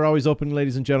DMs are always open,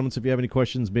 ladies and gentlemen, so if you have any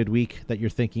questions midweek that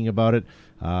you're thinking about it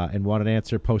and want an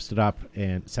answer, post it up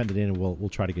and send it in, and we'll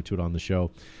try to get to it on the show.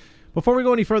 Before we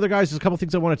go any further, guys, there's a couple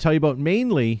things I want to tell you about,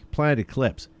 mainly Planet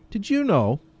Eclipse. Did you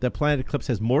know that Planet Eclipse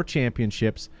has more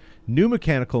championships, new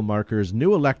mechanical markers, new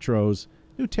electros,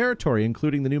 new territory,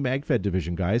 including the new MagFed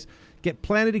division, guys? Get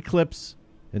Planet Eclipse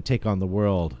and take on the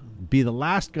world. Be the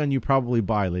last gun you probably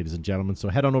buy, ladies and gentlemen. So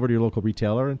head on over to your local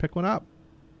retailer and pick one up.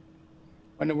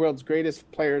 When the world's greatest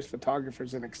players,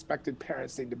 photographers, and expected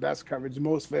parents need the best coverage,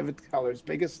 most vivid colors,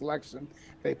 biggest selection,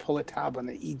 they pull a tab on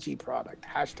the EG product.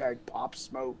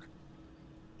 #PopSmoke.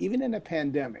 Even in a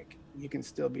pandemic, you can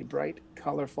still be bright,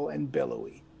 colorful, and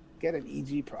billowy. Get an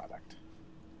EG product.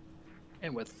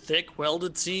 And with thick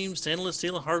welded seams, stainless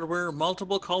steel hardware,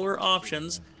 multiple color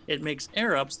options, it makes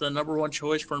Air Ups the #1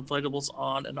 choice for inflatables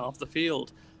on and off the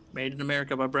field. Made in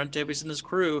America by Brent Davies and his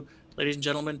crew. Ladies and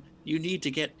gentlemen, you need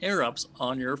to get Air Ups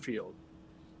on your field.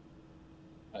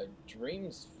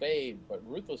 Dreams fade, but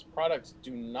Ruthless products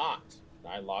do not.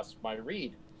 I lost my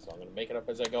read, so I'm going to make it up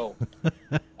as I go.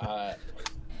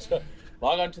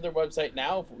 Log on to their website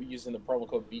now using the promo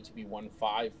code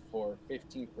B2B15 for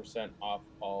 15% off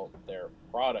all their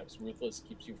products. Ruthless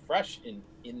keeps you fresh in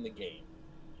the game.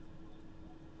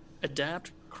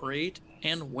 Adapt, create,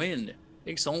 and win.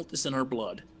 Exalt is in our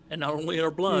blood. And not only our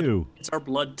blood, it's our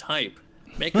blood type.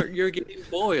 Make your game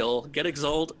boil. Get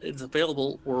Exalt. It's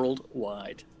available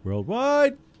worldwide.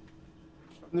 Worldwide?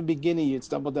 From the beginning, you'd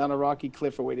stumble down a rocky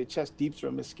cliff or waded chest deep through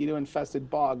a mosquito-infested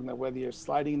bog. Now, whether you're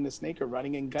sliding in the snake or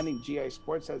running and gunning, GI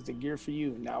Sports has the gear for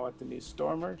you. Now at the new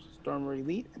Stormer, Stormer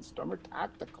Elite, and Stormer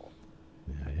Tactical.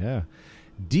 Yeah.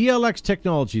 DLX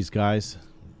Technologies, guys.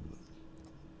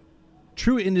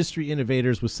 True industry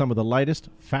innovators with some of the lightest,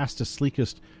 fastest,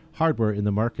 sleekest hardware in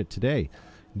the market today.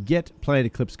 Get Planet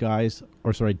Eclipse guys,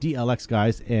 DLX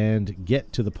guys, and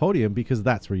get to the podium because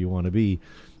that's where you want to be.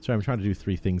 Sorry, I'm trying to do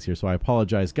 3 things here, so I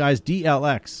apologize. Guys,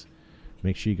 DLX,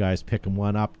 make sure you guys pick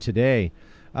one up today.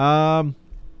 So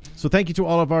thank you to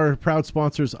all of our proud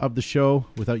sponsors of the show.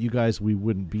 Without you guys, we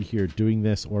wouldn't be here doing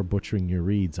this or butchering your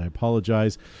reads. I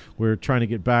apologize. We're trying to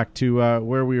get back to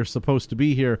where we are supposed to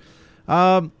be here.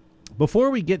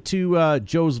 Before we get to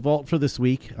Joe's Vault for this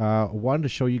week, I wanted to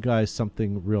show you guys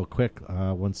something real quick.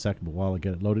 1 second, but while I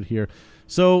get it loaded here.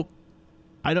 So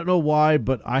I don't know why,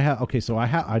 but I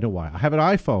know why. I have an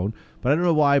iPhone, but I don't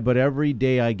know why, but every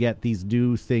day I get these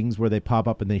new things where they pop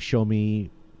up and they show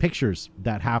me pictures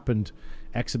that happened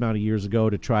X amount of years ago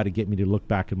to try to get me to look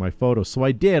back at my photos. So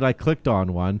I did. I clicked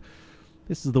on one.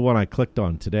 This is the one I clicked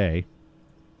on today.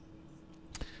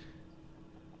 Do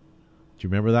you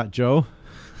remember that, Joe?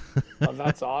 Oh,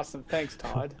 that's awesome. Thanks,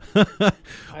 Todd.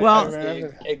 Well,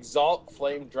 The Exalt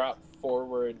Flame Drop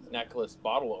Forward Necklace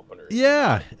bottle opener.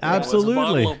 yeah, It was a absolutely.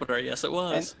 bottle opener. Yes, it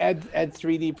was. And Ed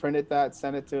 3D printed that,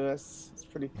 sent it to us. It's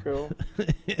pretty cool.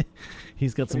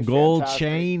 He's got some Pretty gold fantastic.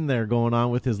 chain there going on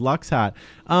with his Lux hat.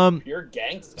 Pure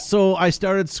gangsta. So I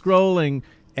started scrolling,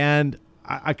 and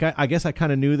I guess I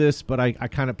kind of knew this, but I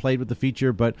kind of played with the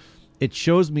feature, but it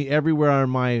shows me everywhere on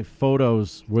my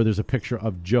photos where there's a picture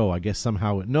of Joe. I guess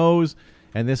somehow it knows,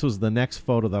 and this was the next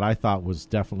photo that I thought was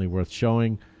definitely worth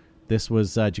showing. This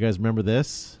was, do you guys remember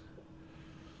this?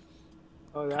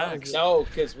 Oh, that was No,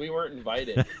 because we weren't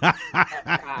invited.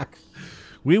 PAX.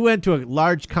 We went to a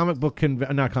large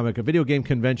a video game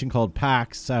convention called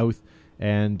PAX South,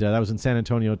 and that was in San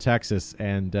Antonio, Texas.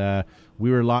 And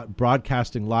we were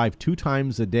broadcasting live 2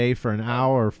 times a day for an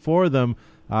hour for them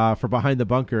for Behind the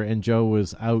Bunker. And Joe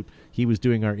was out. He was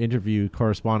doing our interview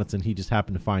correspondence, and he just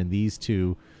happened to find these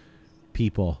 2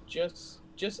 people.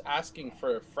 Just asking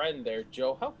for a friend there,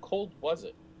 Joe. How cold was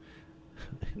it?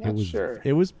 Not sure.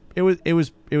 It was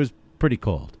pretty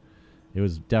cold. It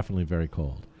was definitely very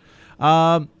cold.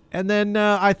 And then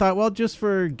I thought, well, just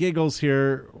for giggles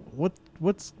here, what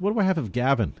do I have of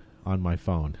Gavin on my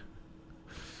phone?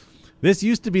 This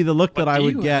used to be the look What that I do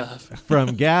would you get have?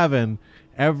 from Gavin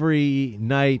every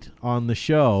night on the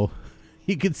show.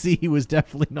 You could see he was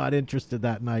definitely not interested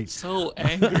that night. So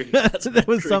angry. That's There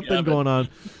was angry, something Gavin. going on.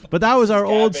 But that was our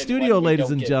old Gavin, studio, when we ladies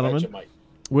don't and get gentlemen, Vegemite.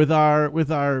 with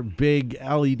our big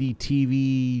LED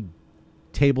TV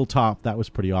tabletop. That was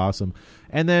pretty awesome.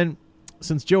 And then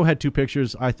since Joe had 2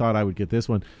 pictures, I thought I would get this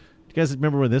one. Do you guys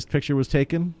remember when this picture was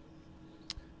taken?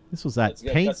 This was at That's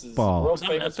good. That's his paintball. world Was that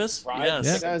famous Memphis? fried Yes.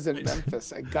 Yeah. That was in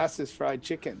Memphis at Gus's Fried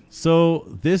Chicken. So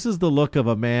this is the look of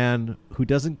a man who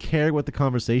doesn't care what the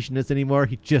conversation is anymore.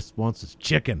 He just wants his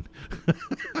chicken.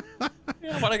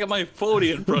 Yeah, but I got my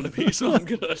 40 in front of me, so I'm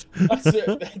good.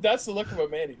 That's the look of a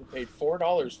man who paid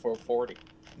 $4 for 40.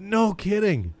 No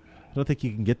kidding. I don't think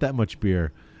you can get that much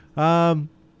beer. And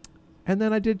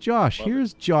then I did Josh.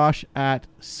 Here's Josh at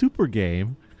Super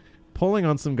Game pulling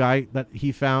on some guy that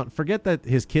he found. Forget that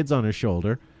his kid's on his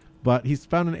shoulder, but he's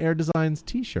found an Air Designs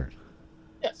t-shirt.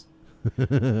 Yes.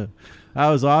 That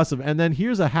was awesome. And then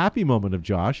here's a happy moment of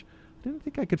Josh. I didn't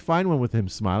think I could find one with him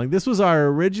smiling. This was our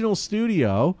original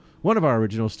studio, one of our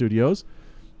original studios.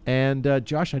 And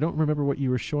Josh, I don't remember what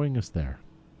you were showing us there.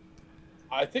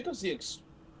 I think it was the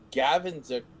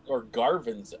Gavin's or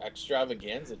Garvin's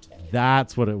extravaganza tag.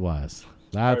 That's what it was.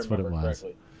 That's what it was.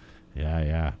 Correctly.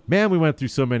 Yeah. Man, we went through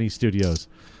so many studios.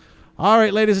 All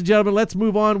right, ladies and gentlemen, let's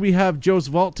move on. We have Joe's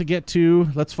vault to get to.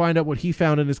 Let's find out what he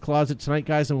found in his closet tonight,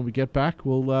 guys. And when we get back,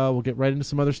 we'll get right into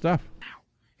some other stuff.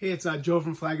 Hey, it's Joe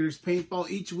from Flaggers Paintball.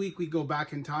 Each week we go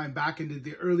back in time, back into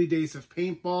the early days of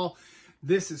paintball.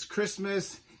 This is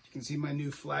Christmas. You can see my new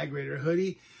Flag Raider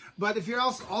hoodie. But if you're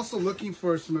also looking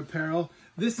for some apparel,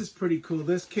 this is pretty cool.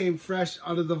 This came fresh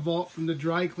out of the vault from the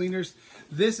dry cleaners.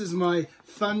 This is my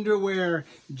Thunderwear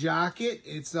jacket.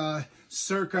 It's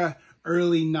circa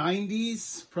early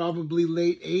 90s, probably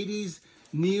late 80s.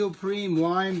 Neoprene,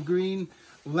 lime green,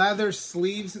 leather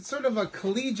sleeves. It's sort of a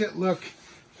collegiate look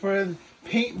for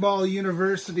Paintball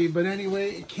University. But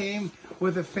anyway, it came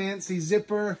with a fancy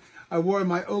zipper. I wore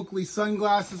my Oakley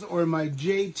sunglasses or my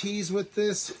JTs with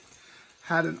this.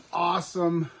 Had an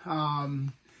awesome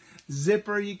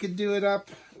zipper. You could do it up.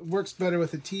 It works better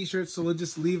with a t-shirt, so we'll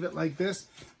just leave it like this.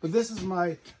 But this is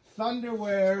my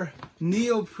Thunderwear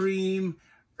neoprene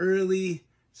early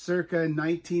circa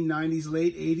 1990s,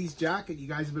 late 80s jacket you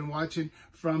guys have been watching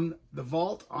from the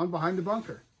vault on Behind the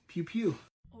Bunker. Pew pew.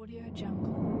 Audio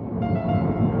Jungle. Audio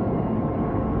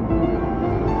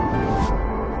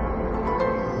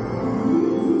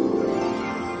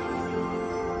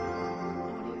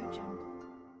Jungle.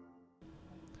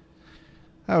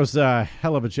 That was a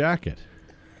hell of a jacket.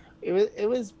 It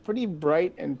was pretty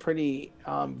bright and pretty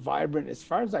vibrant. As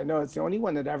far as I know, it's the only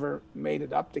one that ever made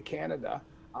it up to Canada.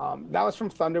 That was from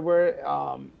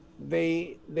Thunderwear.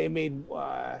 They made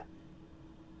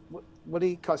what do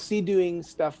you call sea doing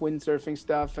stuff, windsurfing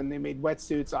stuff, and they made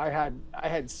wetsuits. I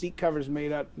had seat covers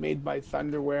made by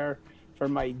Thunderwear for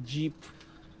my Jeep.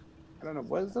 I don't know,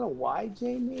 was it a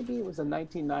YJ maybe? It was a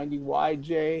 1990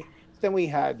 YJ. Then we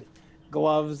had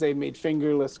gloves. They made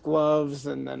fingerless gloves,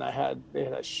 and then they had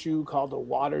a shoe called a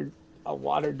water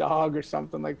dog or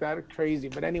something like that. Crazy.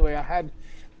 But anyway, I had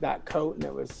that coat, and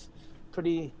it was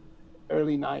pretty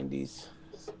early 90s.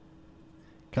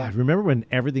 God, remember when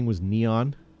everything was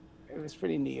neon? was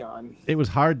pretty neon. It was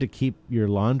hard to keep your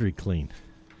laundry clean.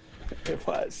 It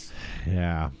was.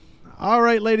 Yeah. All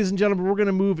right, ladies and gentlemen, we're going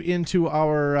to move into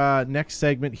our next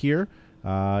segment here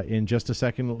in just a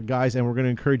second, guys, and we're going to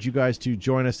encourage you guys to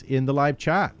join us in the live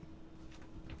chat.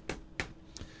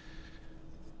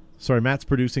 Sorry, Matt's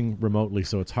producing remotely,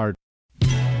 so it's hard.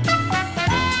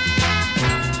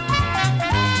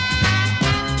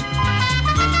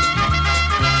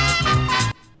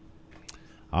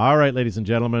 All right, ladies and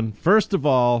gentlemen. First of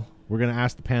all, we're going to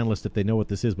ask the panelists if they know what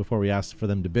this is before we ask for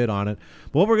them to bid on it.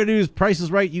 But what we're going to do is Price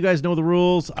is Right. You guys know the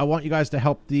rules. I want you guys to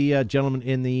help the gentleman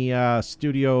in the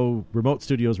remote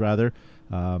studios,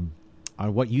 on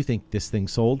what you think this thing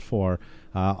sold for.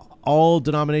 All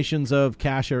denominations of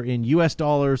cash are in U.S.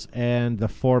 dollars, and the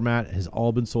format has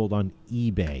all been sold on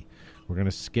eBay. We're going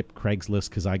to skip Craigslist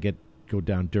because I go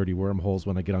down dirty wormholes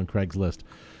when I get on Craigslist.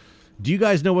 Do you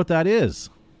guys know what that is?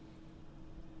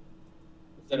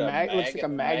 Is it Looks like a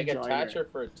mag joiner. attacher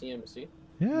for a TMC?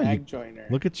 Yeah, Mag joiner.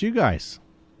 look at you guys.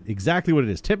 Exactly what it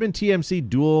is. Tippmann TMC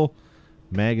dual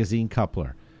magazine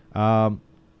coupler. And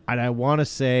I want to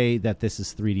say that this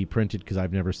is 3D printed because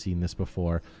I've never seen this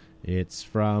before. It's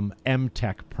from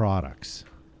MTech Products.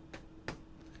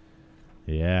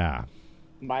 Yeah.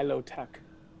 Milotech.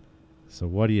 So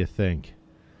what do you think?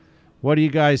 What do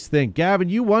you guys think? Gavin,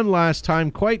 you won last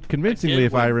time quite convincingly,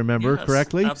 if I remember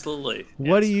correctly. Absolutely.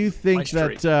 What Yes. do you think My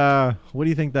streak. what do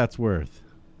you think that's worth?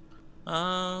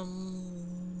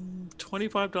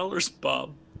 $25,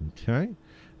 Bob. Okay.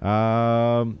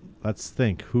 Let's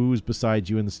think. Who's beside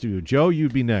you in the studio? Joe,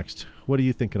 you'd be next. What are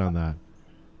you thinking on that?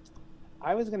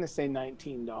 I was going to say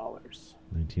 $19.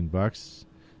 $19.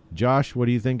 Josh, what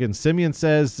are you thinking? Simeon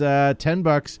says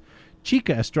 $10.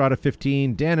 Chica Estrada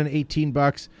 15. Dannon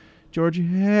 $18. George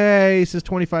Hey says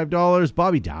 $25.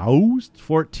 Bobby Dows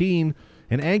 14.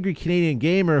 An angry Canadian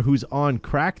gamer who's on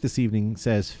crack this evening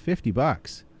says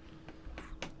 $50.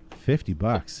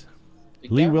 $50.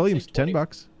 Did Lee Gavin Williams say 20?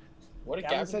 $10. What did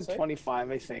Gavin Gavin said say?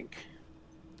 25, I think.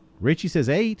 Richie says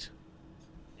 8.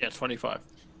 Yeah, 25.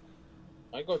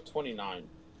 I go 29.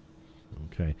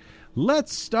 Okay.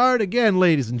 Let's start again,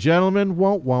 ladies and gentlemen.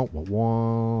 Y'all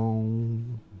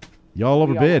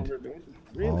overbid.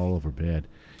 Really? All overbid.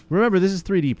 Remember, this is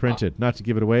 3D printed. Not to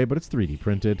give it away, but it's 3D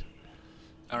printed.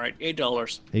 All right, $8.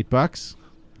 $8.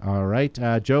 All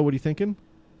right. Joe, what are you thinking?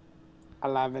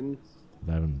 11.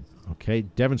 11. Okay.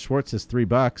 Devin Schwartz says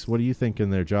 $3. What are you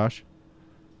thinking there, Josh?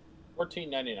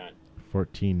 $14.99.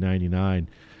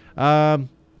 $14.99.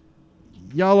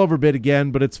 Y'all overbid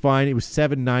again, but it's fine. It was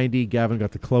 $7.90. Gavin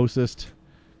got the closest.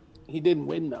 He didn't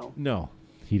win, though. No,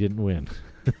 he didn't win.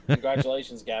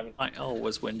 Congratulations, Gavin. I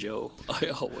always win, Joe. I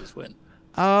always win.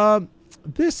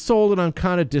 This sold, and I'm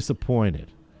kind of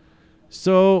disappointed.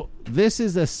 So this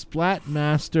is a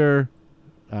Splatmaster,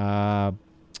 the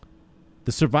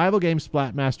survival game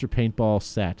Splatmaster paintball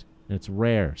set, and it's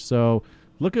rare. So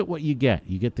look at what you get.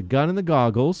 You get the gun and the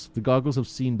goggles. The goggles have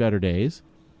seen better days.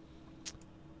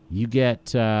 You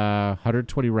get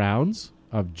 120 rounds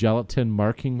of gelatin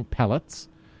marking pellets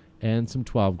and some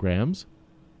 12 grams.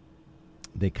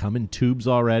 They come in tubes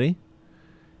already.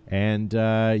 And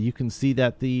you can see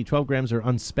that the 12 grams are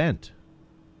unspent.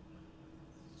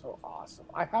 So awesome.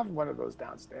 I have one of those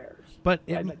downstairs. But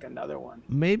I'd like another one.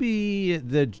 maybe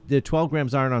the 12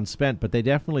 grams aren't unspent, but they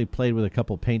definitely played with a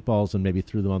couple paintballs and maybe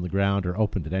threw them on the ground or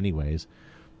opened it anyways.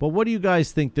 But what do you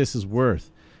guys think this is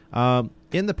worth?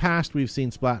 In the past, we've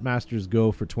seen Splatmasters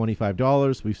go for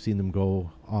 $25. We've seen them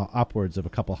go upwards of a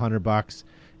couple $100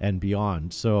 and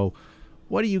beyond. So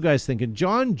what are you guys thinking?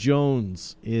 John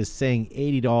Jones is saying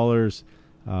 $80.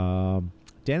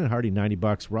 Dan and Hardy,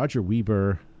 $90. Roger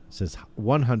Weber says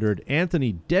 $100.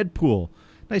 Anthony Deadpool,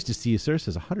 nice to see you, sir,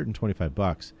 says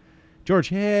 $125. George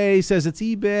Hay says it's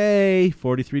eBay,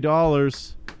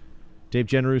 $43. Dave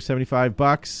Generou,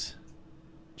 $75.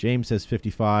 James says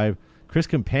 $55. Chris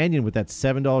Companion with that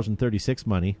 $7.36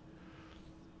 money.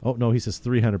 Oh, no, he says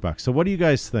 $300. So what do you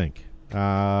guys think?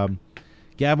 Gavin,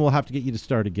 we'll have to get you to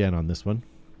start again on this one.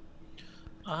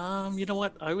 You know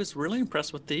what? I was really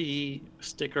impressed with the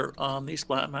sticker on the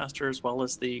Splatmaster as well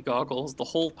as the goggles, the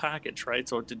whole package, right?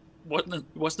 So it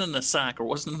wasn't in a sack or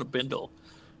wasn't in a bindle.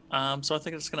 So I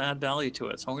think it's going to add value to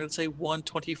it. So I'm going to say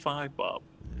 $125, Bob.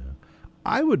 Yeah.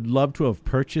 I would love to have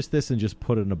purchased this and just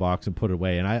put it in a box and put it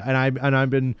away. And I've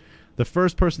been the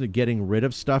first person to getting rid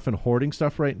of stuff and hoarding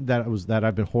stuff that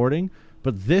I've been hoarding.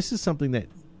 But this is something that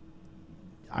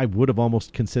I would have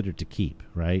almost considered to keep,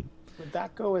 right? Would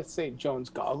that go with St. John's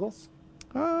goggles?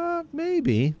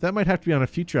 Maybe. That might have to be on a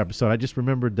future episode. I just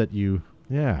remembered that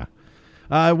yeah.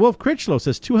 Wolf Critchlow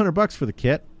says $200 for the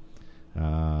kit.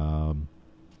 $50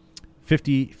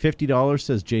 $50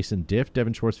 says Jason Diff.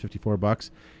 Devin Schwartz, $54.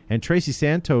 And Tracy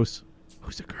Santos,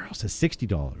 who's a girl, says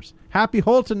 $60. Happy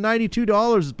Holton,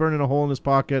 $92 is burning a hole in his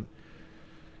pocket.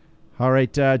 All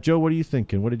right, Joe, what are you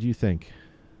thinking? What did you think?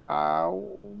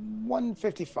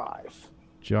 155.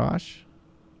 Josh?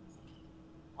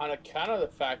 On account of the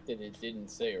fact that it didn't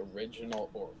say original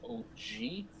or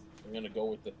OG, I'm going to go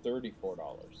with the $34.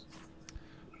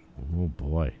 Oh,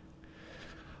 boy.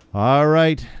 All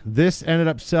right. This ended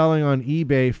up selling on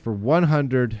eBay for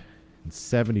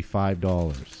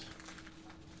 $175.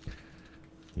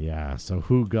 Yeah, so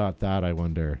who got that, I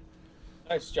wonder?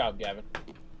 Nice job, Gavin.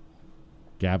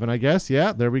 Gavin, I guess.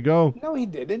 Yeah, there we go. No, he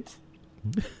didn't.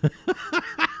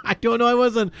 I don't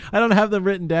know. I don't have them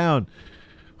written down.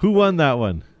 Who won that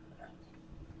one?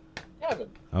 Gavin.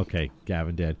 Okay,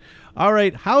 Gavin did. All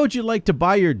right. How would you like to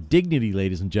buy your dignity,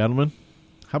 ladies and gentlemen?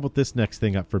 How about this next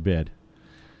thing up for bid?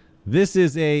 This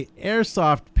is a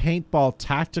Airsoft Paintball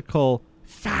Tactical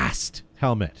Fast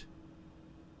helmet.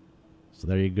 So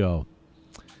there you go.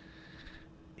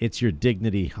 It's your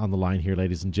dignity on the line here,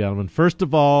 ladies and gentlemen. First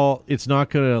of all, it's not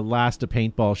going to last a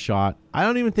paintball shot. I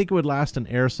don't even think it would last an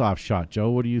airsoft shot. Joe,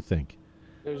 what do you think?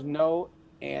 There's no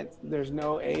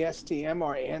ASTM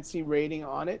or ANSI rating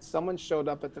on it. Someone showed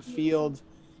up at the field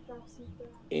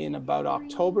in about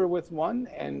October with one,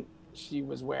 and she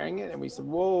was wearing it, and we said,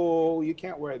 "Whoa, you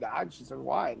can't wear that." She said,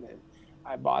 "Why?" And then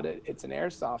I bought it. It's an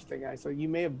airsoft thing. I said, "You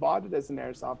may have bought it as an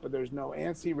airsoft, but there's no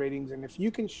ANSI ratings, and if you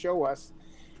can show us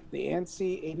the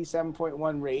ANSI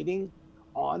 87.1 rating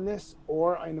on this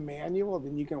or in the manual,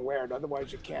 then you can wear it.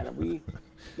 Otherwise, you can't." And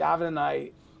Gavin and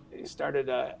I started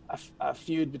a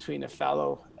feud between a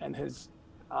fellow and his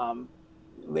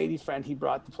lady friend he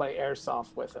brought to play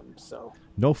airsoft with him. So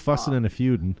no fussing and a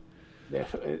feuding.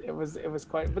 It was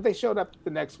quite. But they showed up the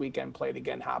next weekend, played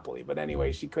again happily. But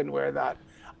anyway, she couldn't wear that.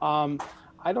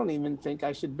 I don't even think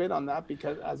I should bid on that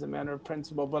because as a matter of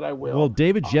principle, but I will. Well,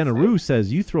 David Generou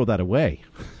says you throw that away.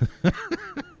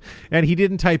 And he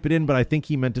didn't type it in, but I think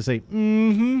he meant to say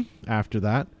after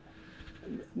that.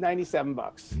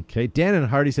 $97. Okay. Dan and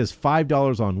Hardy says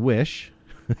 $5 on Wish.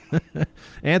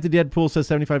 Anthony Deadpool says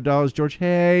 $75. George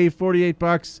Hay,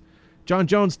 $48. John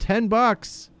Jones,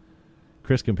 $10.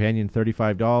 Chris Companion,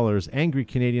 $35. Angry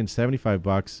Canadian,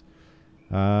 $75.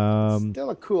 Still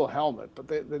a cool helmet, but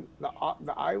the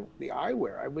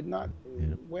eyewear, I would not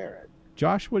wear it.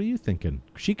 Josh, what are you thinking?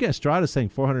 Chica Estrada saying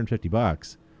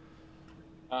 $450.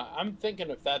 I'm thinking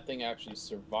if that thing actually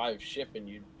survived shipping,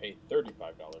 you'd pay $35.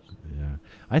 Yeah,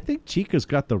 I think Chica's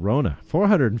got the Rona.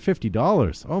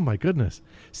 $450. Oh my goodness.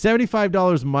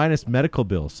 $75 minus medical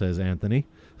bill, says Anthony.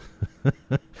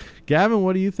 Gavin,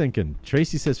 what are you thinking?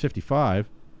 Tracy says $55.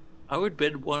 I would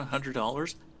bid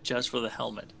 $100 just for the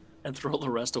helmet and throw the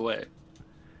rest away.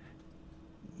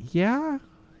 Yeah,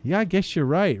 I guess you're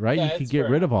right? Yeah, You could get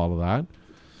rid of all of that.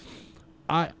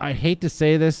 I hate to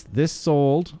say this. This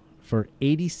sold for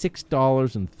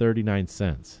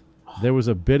 $86.39. There was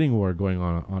a bidding war going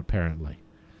on apparently.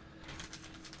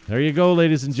 There you go,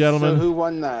 ladies and gentlemen. So who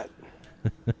won that?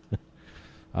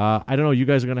 I don't know. You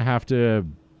guys are going to have to...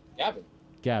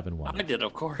 Gavin won. I did,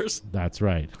 of course. That's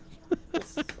right.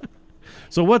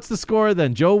 So what's the score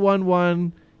then? Joe won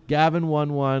one. Gavin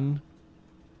won one.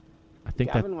 I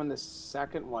think Gavin won the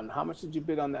second one. How much did you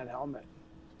bid on that helmet?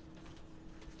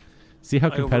 See how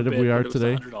competitive we are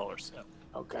today? $100. Yeah.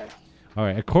 Okay. All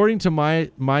right. According to my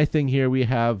thing here, we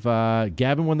have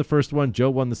Gavin won the first one,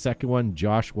 Joe won the second one,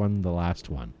 Josh won the last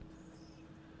one.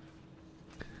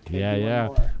 Yeah.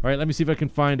 All right, let me see if I can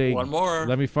find one more.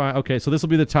 Let me find. Okay, so this will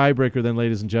be the tiebreaker then,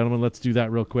 ladies and gentlemen. Let's do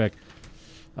that real quick.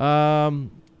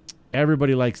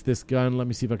 Everybody likes this gun. Let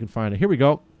me see if I can find it. Here we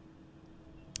go.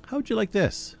 How would you like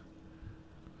this?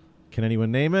 Can anyone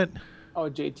name it? Oh,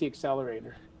 JT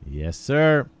Accelerator. Yes,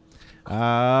 sir.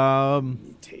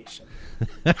 Mutation.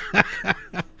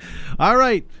 All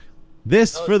right.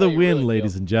 This for the win, really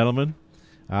ladies and gentlemen.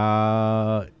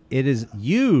 It is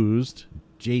used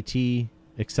JT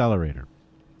Accelerator.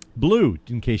 Blue,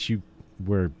 in case you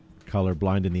were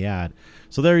colorblind in the ad.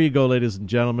 So there you go, ladies and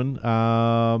gentlemen.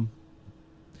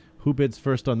 Who bids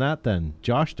first on that then?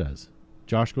 Josh does.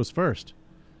 Josh goes first.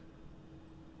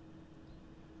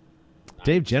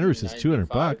 Dave Generous says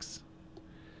 $200.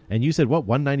 And you said what,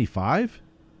 195?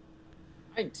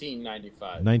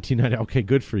 1995. 1990. Okay,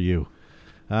 good for you.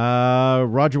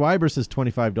 Roger Weiber says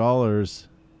 $25.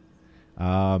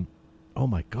 Oh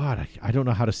my God, I don't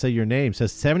know how to say your name.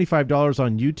 Says $75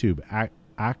 on YouTube.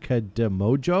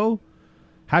 Akademojo.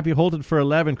 Happy Holden for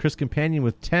 11. Chris Companion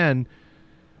with 10.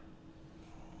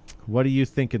 What are you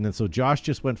thinking then? So Josh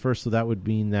just went first, so that would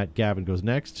mean that Gavin goes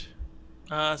next.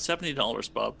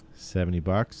 $70, Bob.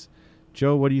 $70.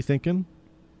 Joe, what are you thinking?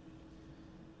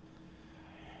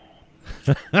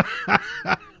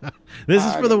 This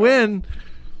is for the win.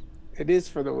 It is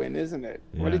for the win, isn't it?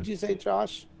 Yeah. What did you say,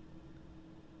 Josh?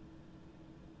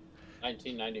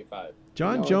 1995.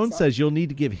 John No, Jones it's not. says you'll need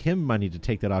to give him money to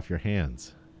take that off your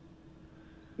hands.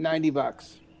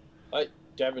 $90.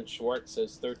 Devin Schwartz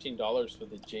says $13 for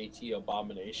the JT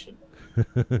Abomination.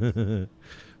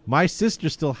 My sister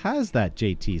still has that,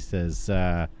 JT says.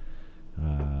 It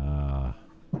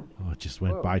just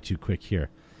went by too quick here.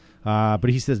 But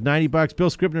he says $90. Bill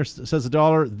Scribner says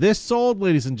 $1. This sold,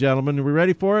 ladies and gentlemen. Are we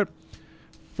ready for it?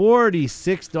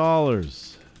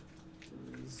 $46.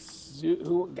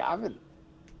 Who? Gavin?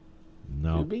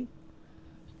 No. Zuby?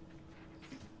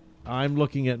 I'm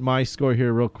looking at my score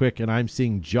here real quick, and I'm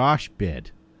seeing Josh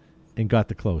bid and got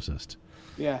the closest.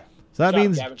 Yeah. So that Good job,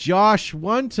 means Gavin. Josh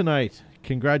won tonight.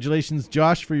 Congratulations,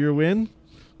 Josh, for your win.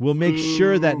 We'll make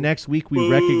sure that next week we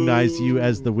recognize you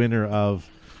as the winner of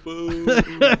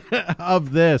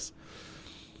of this.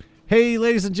 Hey,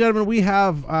 ladies and gentlemen, we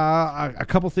have a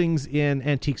couple things in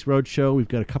Antiques Roadshow. We've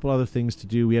got a couple other things to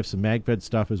do. We have some MagFed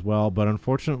stuff as well. But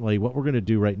unfortunately, what we're going to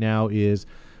do right now is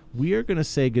we are going to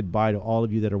say goodbye to all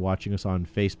of you that are watching us on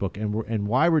Facebook. And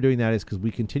why we're doing that is because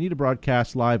we continue to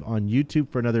broadcast live on YouTube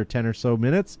for another 10 or so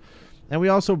minutes. And we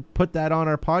also put that on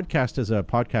our podcast as a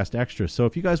podcast extra. So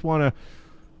if you guys want to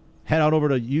head on over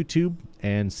to YouTube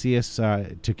and see us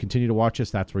to continue to watch us,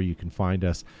 that's where you can find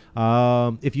us.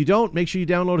 If you don't, make sure you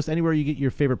download us anywhere you get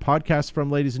your favorite podcasts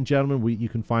from, ladies and gentlemen. You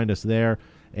can find us there.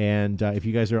 And if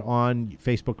you guys are on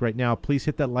Facebook right now, please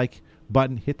hit that like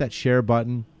button, hit that share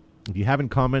button. If you haven't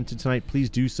commented tonight, please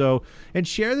do so. And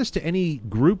share this to any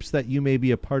groups that you may be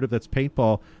a part of that's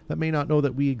paintball that may not know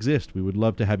that we exist. We would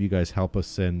love to have you guys help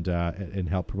us and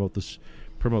help promote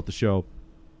the show.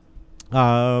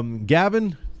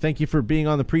 Gavin, thank you for being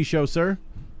on the pre-show, sir.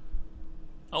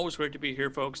 Always great to be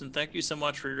here, folks, and thank you so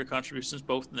much for your contributions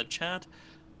both in the chat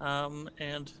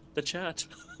and the chat.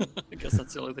 I guess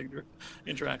that's the only thing you're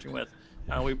interacting with.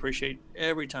 We appreciate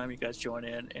every time you guys join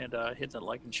in and hit that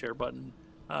like and share button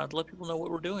to let people know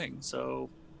what we're doing. So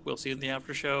we'll see you in the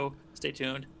after show. Stay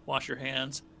tuned. Wash your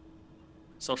hands.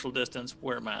 Social distance.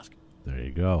 Wear a mask. There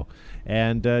you go.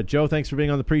 And Joe, thanks for being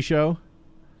on the pre-show.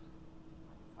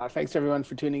 Thanks, everyone,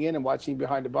 for tuning in and watching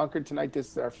Behind the Bunker tonight.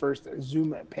 This is our first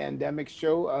Zoom pandemic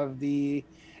show of the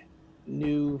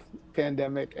new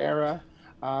pandemic era.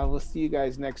 We'll see you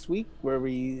guys next week where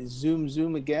we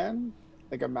Zoom again,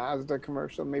 like a Mazda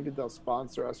commercial. Maybe they'll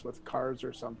sponsor us with cars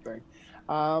or something.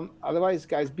 Otherwise,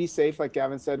 guys, be safe. Like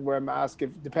Gavin said, wear a mask.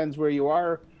 It depends where you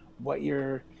are, what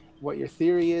your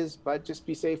theory is, but just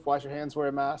be safe. Wash your hands,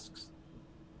 wear masks.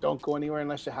 Don't go anywhere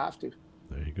unless you have to.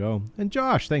 There you go. And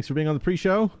Josh, thanks for being on the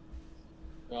pre-show.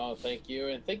 Oh, thank you.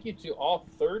 And thank you to all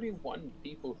 31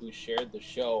 people who shared the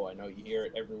show. I know you hear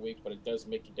it every week, but it does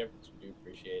make a difference. We do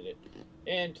appreciate it.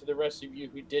 And to the rest of you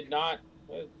who did not,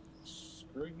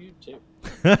 screw you too.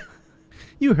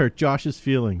 You hurt Josh's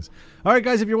feelings. All right,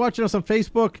 guys, if you're watching us on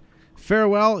Facebook,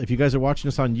 farewell. If you guys are watching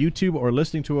us on YouTube or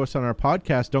listening to us on our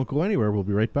podcast, don't go anywhere. We'll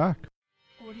be right back.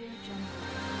 Audio Jungle.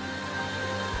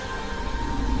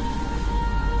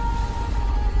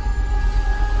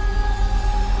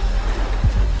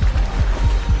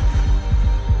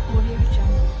 Audio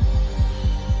Jungle.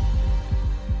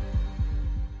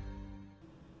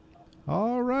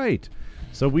 All right.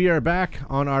 So we are back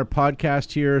on our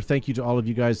podcast here. Thank you to all of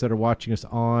you guys that are watching us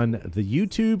on the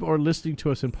YouTube or listening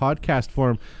to us in podcast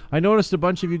form. I noticed a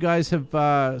bunch of you guys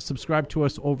have subscribed to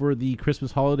us over the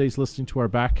Christmas holidays, listening to our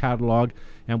back catalog.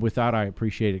 And with that, I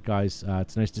appreciate it, guys.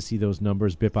 It's nice to see those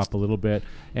numbers bip up a little bit.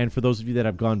 And for those of you that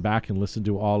have gone back and listened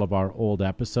to all of our old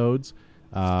episodes,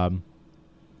 why?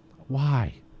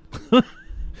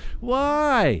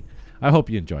 Why? I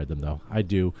hope you enjoyed them, though. I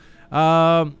do.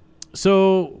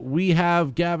 So we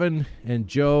have Gavin and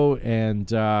Joe and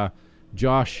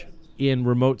Josh in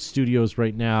remote studios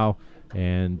right now,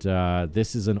 and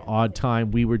this is an odd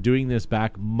time. We were doing this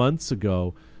back months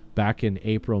ago, back in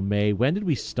April, May. When did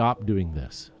we stop doing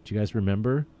this? Do you guys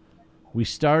remember? We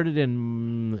started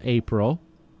in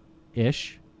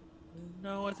April-ish.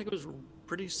 No, I think it was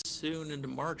pretty soon into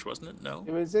March, wasn't it? No.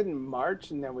 It was in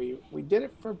March, and then we did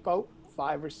it for about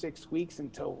 5 or 6 weeks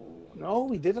until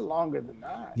we did it longer than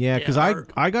that. Yeah, because Yeah,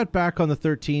 I got back on the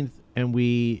 13th, and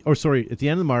at the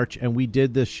end of March, and we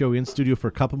did this show in studio for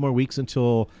a couple more weeks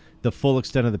until the full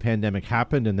extent of the pandemic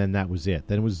happened, and then that was it.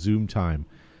 Then it was Zoom time.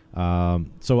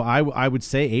 So I would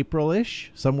say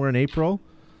April-ish, somewhere in April.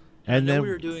 And I know then we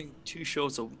were doing 2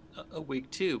 shows a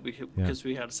week too, because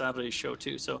we had a Saturday show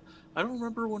too. So I don't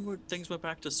remember when things went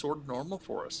back to sort of normal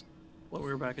for us. when we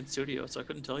were back in studio, so I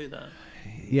couldn't tell you that.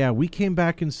 Yeah, we came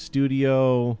back in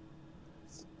studio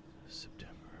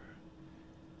September,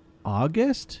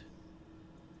 August.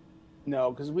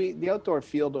 No, because the outdoor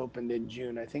field opened in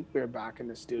June. I think we were back in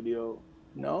the studio.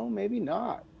 No, maybe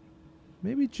not.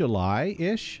 Maybe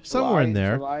July-ish, somewhere in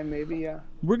there. July, maybe, yeah.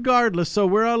 Regardless, so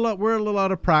we're a little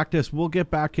out of practice. We'll get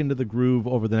back into the groove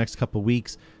over the next couple of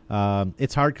weeks.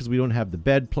 It's hard because we don't have the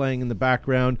bed playing in the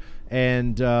background,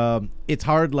 and it's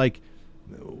hard. Like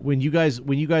when you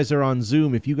guys are on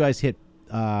Zoom, if you guys hit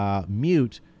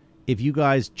mute, if you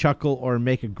guys chuckle or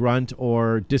make a grunt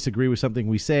or disagree with something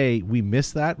we say, we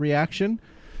miss that reaction.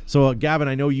 So Gavin,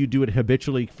 I know you do it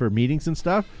habitually for meetings and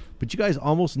stuff, but you guys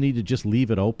almost need to just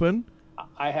leave it open.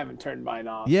 I haven't turned mine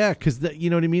off. Yeah, because you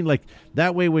know what I mean? Like,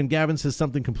 that way when Gavin says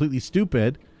something completely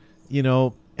stupid,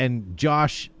 and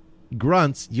Josh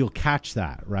grunts, you'll catch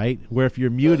that, right? Where if you're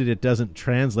muted, it doesn't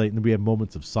translate, and we have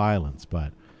moments of silence.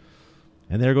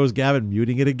 And there goes Gavin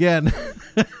muting it again.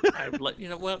 I'm not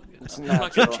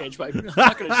going to change my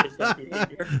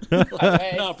behavior.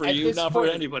 Not for you, not for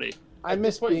anybody. I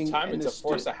miss being time. in It's a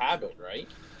force of habit, right?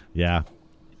 Yeah.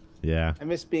 I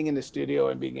miss being in the studio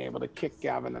and being able to kick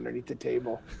Gavin underneath the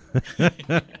table. I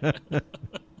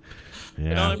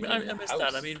miss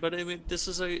that. But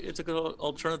it's a good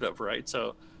alternative, right?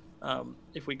 So,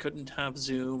 if we couldn't have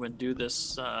Zoom and do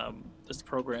this this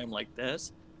program like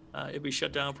this, it'd be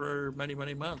shut down for many,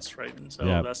 many months, right? And so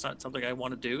that's not something I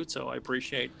want to do. So I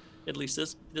appreciate at least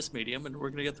this medium, and we're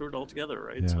going to get through it all together,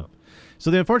 right? Yeah. So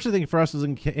the unfortunate thing for us is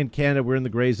in Canada, we're in the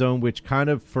gray zone, which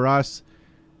kind of for us.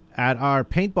 At our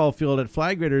paintball field at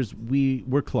Flag Raiders,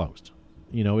 we're closed.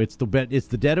 It's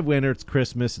the dead of winter. It's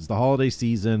Christmas. It's the holiday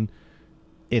season.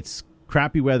 It's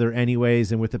crappy weather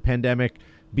anyways. And with the pandemic,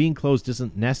 being closed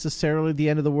isn't necessarily the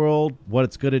end of the world. What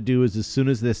it's going to do is as soon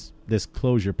as this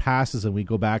closure passes and we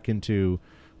go back into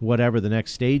whatever the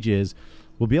next stage is,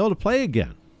 we'll be able to play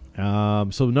again.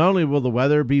 So not only will the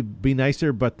weather be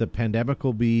nicer, but the pandemic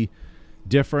will be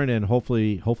different, and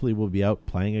hopefully we'll be out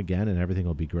playing again and everything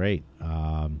will be great.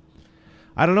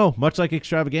 I don't know, much like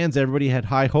Extravaganza, everybody had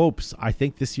high hopes. I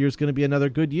think this year's going to be another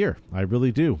good year. I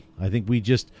really do. I think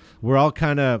we're all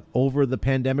kind of over the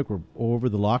pandemic. We're over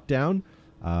the lockdown.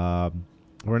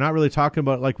 We're not really talking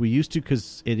about it like we used to,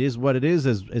 because it is what it is,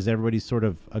 as everybody's sort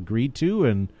of agreed to,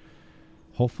 and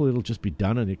hopefully it'll just be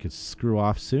done and it could screw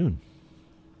off soon.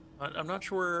 I'm not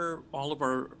sure where all of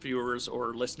our viewers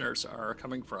or listeners are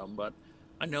coming from, but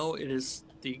I know it is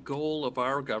the goal of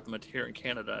our government here in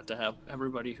Canada to have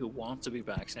everybody who wants to be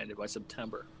vaccinated by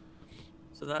September.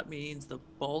 So that means the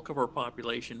bulk of our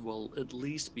population will at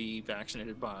least be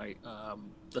vaccinated by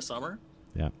the summer.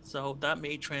 Yeah. So that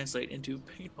may translate into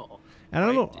paintball. And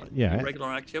I don't know. Yeah. Regular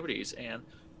activities. And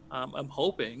I'm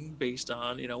hoping, based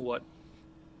on, what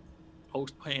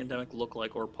post-pandemic looked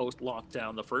like or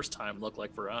post-lockdown the first time looked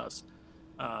like for us,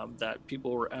 that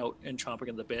people were out and chomping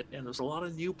at the bit, and there's a lot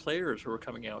of new players who are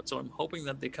coming out. So I'm hoping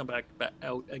that they come back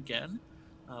out again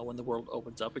when the world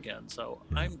opens up again. So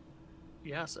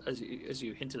as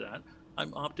you hinted at,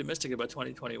 I'm optimistic about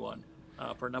 2021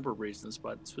 for a number of reasons,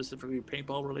 but specifically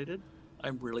paintball related.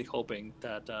 I'm really hoping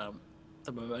that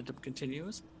the momentum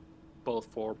continues, both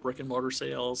for brick and mortar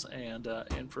sales and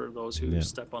for those who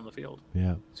step on the field.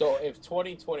 Yeah. So if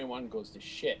 2021 goes to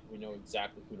shit, we know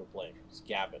exactly who to blame. It's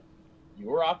Gavin. You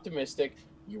were optimistic.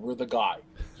 You were the guy.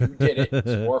 You did it.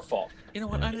 It's your fault. You know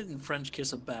what? I didn't French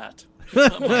kiss a bat.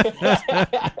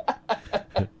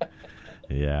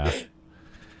 Yeah.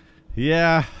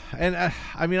 Yeah. And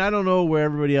I don't know where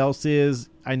everybody else is.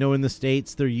 I know in the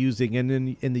States they're using,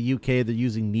 and in the UK they're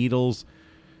using needles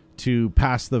to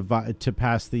pass the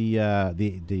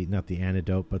not the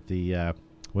antidote, but the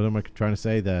what am I trying to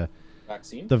say? The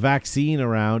vaccine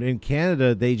around. In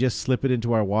Canada, they just slip it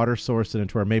into our water source and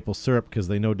into our maple syrup because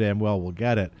they know damn well we'll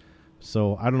get it.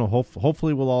 So I don't know.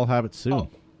 Hopefully we'll all have it soon. Oh.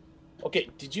 Okay.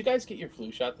 Did you guys get your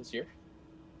flu shot this year?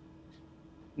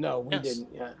 No, we didn't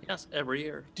yet. Yes, every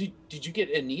year. Did you get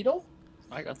a needle?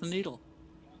 I got the needle.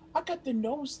 I got the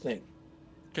nose thing.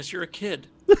 Because you're a kid.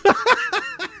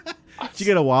 Did you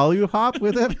get a Walu hop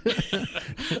with it?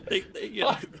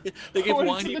 they give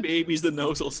whiny babies the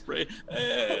nasal spray.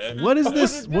 What is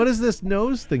this? What is this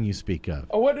nose thing you speak of?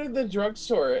 I went to the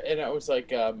drugstore and I was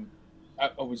like, I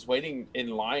was waiting in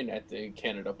line at the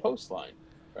Canada Post line,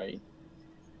 right?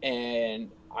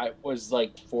 And I was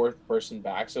like fourth person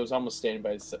back, so I was almost standing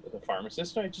by the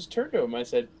pharmacist. And I just turned to him. I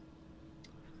said, "Do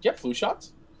you have flu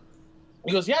shots?"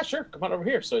 He goes, "Yeah, sure. Come on over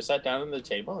here." So I sat down on the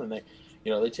table, and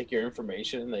they take your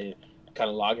information and they kind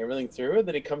of log everything through. And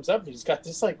then he comes up and he's got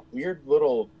this like weird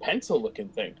little pencil looking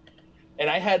thing. And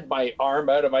I had my arm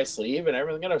out of my sleeve and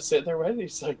everything, and I was sitting there with it.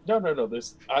 He's like, no. I'm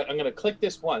going to click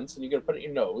this once, and you're going to put it in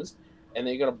your nose, and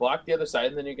then you're going to block the other side,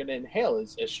 and then you're going to inhale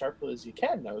as sharply as you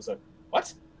can. And I was like,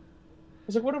 what? I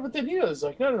was like, what about the needle? He's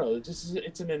like, no.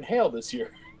 It's an inhale this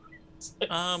year.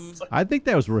 I think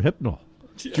that was Rohypnol.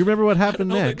 Do you remember what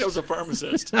happened I next? think that was a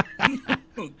pharmacist.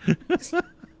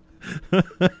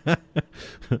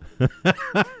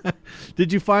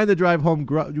 Did you find the drive home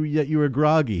you were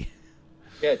groggy?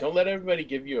 Yeah, don't let everybody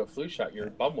give you a flu shot. Your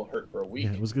bum will hurt for a week.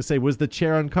 Yeah, I was going to say, was the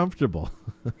chair uncomfortable?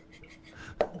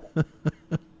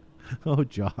 Oh,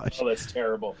 Josh. Oh, that's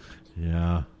terrible.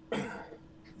 Yeah.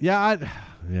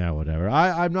 Yeah, whatever.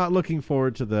 I'm not looking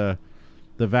forward to the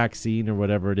vaccine or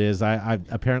whatever it is. I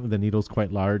apparently the needle's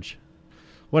quite large.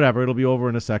 Whatever, it'll be over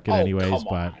in a second anyways, come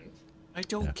but on. I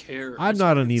don't care. I'm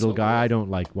not a needle guy. I don't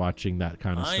like watching that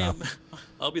kind of stuff.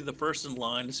 I'll be the first in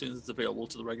line as soon as it's available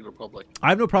to the regular public. I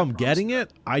have no problem getting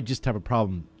it. I just have a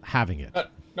problem having it.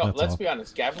 No, That's let's all. be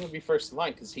honest. Gavin would be first in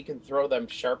line because he can throw them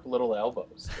sharp little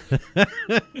elbows.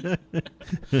 And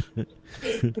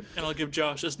I'll give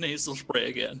Josh his nasal spray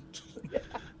again.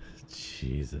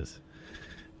 Jesus.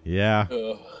 Yeah.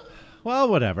 Ugh. Well,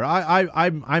 whatever.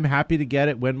 I'm happy to get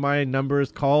it when my number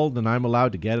is called and I'm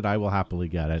allowed to get it. I will happily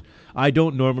get it. I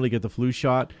don't normally get the flu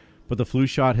shot, but the flu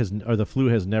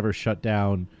has never shut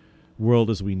down world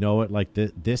as we know it like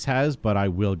this has. But I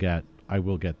will get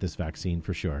this vaccine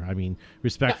for sure. I mean,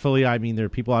 respectfully, I mean there are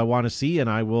people I want to see, and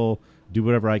I will do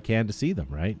whatever I can to see them.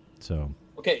 Right. So.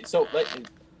 Okay, so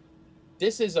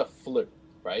this is a flu,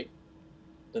 right?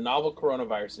 The novel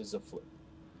coronavirus is a flu.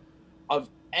 Of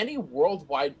any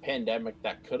worldwide pandemic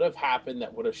that could have happened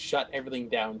that would have shut everything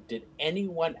down, did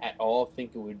anyone at all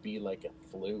think it would be like a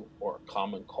flu or a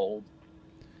common cold?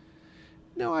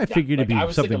 No, I figured it'd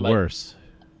be something worse.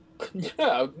 Yeah,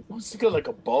 I was thinking like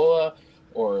Ebola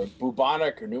or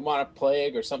bubonic or pneumonic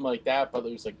plague or something like that, but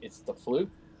it was like, it's the flu?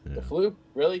 Yeah. The flu?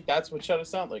 Really? That's what shut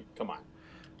us down? Like, come on.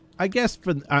 I guess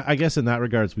in that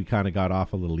regards we kind of got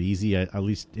off a little easy. At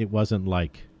least it wasn't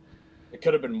like It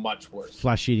could have been much worse.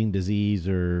 flesh-eating disease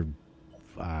or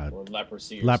Or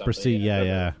leprosy. Or leprosy.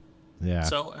 something. Yeah.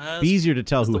 So Be easier to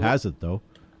tell who has it though.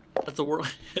 At the world,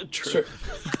 true. Sure.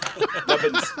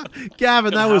 Weapons.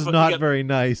 Gavin, that was not you got- very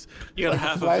nice. You got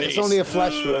half a face. It's only a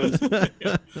flesh wound.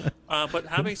 But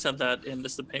having said that, in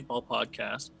this the paintball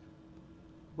podcast,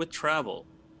 with travel,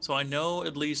 so I know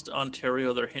at least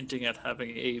Ontario they're hinting at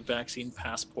having a vaccine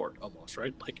passport almost,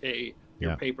 right? Like your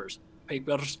Yeah. papers,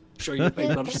 show your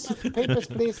papers. Papers,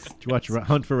 please. Did you watch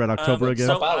Hunt for Red October again?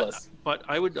 So, Palace. but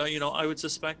I would, I would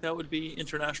suspect that would be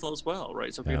international as well,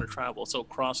 right? So if you're going to travel, so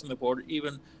crossing the border,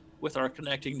 even with our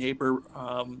connecting neighbor,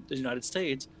 the United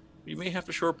States, you may have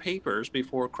to show papers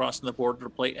before crossing the border to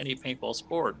play any paintball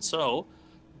sport. So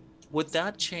would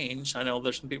that change? I know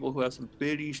there's some people who have some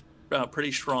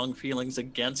pretty strong feelings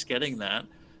against getting that.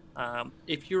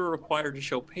 If you're required to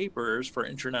show papers for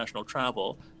international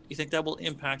travel, do you think that will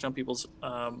impact on people's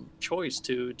choice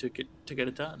to get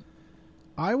it done?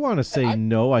 I want to say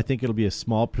no. I think it'll be a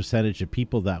small percentage of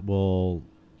people that will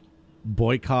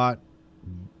boycott.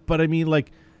 But I mean,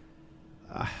 like,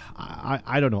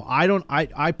 I don't know.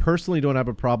 I personally don't have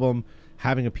a problem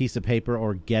having a piece of paper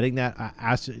or getting that,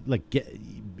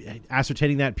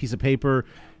 ascertaining that piece of paper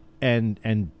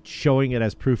and showing it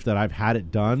as proof that I've had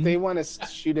it done. They want to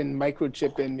shoot a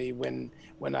microchip in me when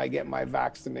I get my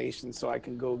vaccination, so I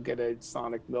can go get a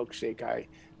Sonic milkshake.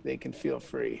 They can feel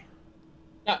free.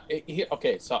 Yeah,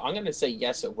 okay, so I'm going to say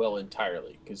yes, it will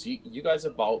entirely, because you guys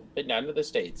have all been down to the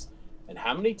States, and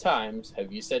how many times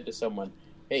have you said to someone,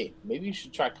 hey, maybe you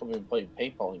should try coming and playing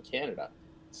paintball in Canada?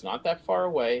 It's not that far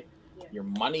away. Your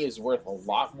money is worth a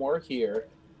lot more here.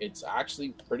 It's actually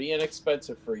pretty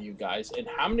inexpensive for you guys. And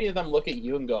how many of them look at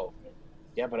you and go,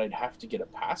 yeah, but I'd have to get a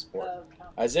passport?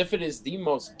 As if it is the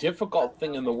most difficult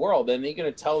thing in the world. And you're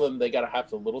going to tell them they got to have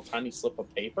the little tiny slip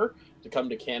of paper to come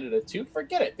to Canada too?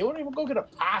 Forget it. They won't even go get a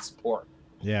passport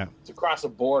Yeah. to cross a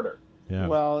border Yeah.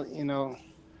 Well,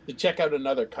 to check out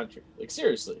another country. Like,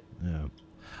 seriously. Yeah.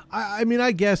 I mean,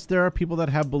 I guess there are people that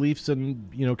have beliefs and,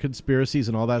 conspiracies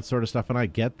and all that sort of stuff, and I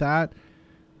get that.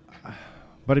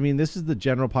 But, I mean, this is the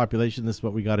general population. This is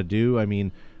what we got to do. I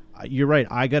mean, you're right.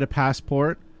 I got a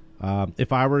passport.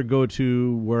 If I were to go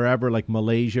to wherever, like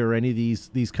Malaysia or any of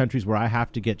these countries where I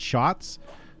have to get shots,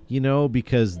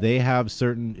 because they have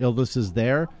certain illnesses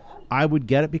there, I would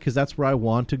get it because that's where I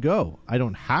want to go. I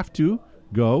don't have to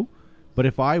go. But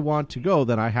if I want to go,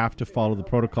 then I have to follow the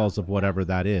protocols of whatever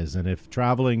that is. And if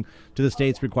traveling to the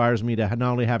States requires me to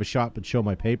not only have a shot but show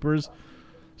my papers,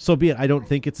 so be it. I don't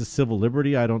think it's a civil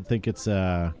liberty. I don't think it's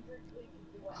a...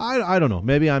 I don't know.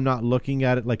 Maybe I'm not looking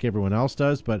at it like everyone else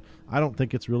does, but I don't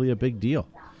think it's really a big deal.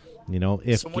 You know,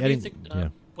 if So when getting, do you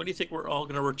think? When do you think we're all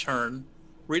going to return,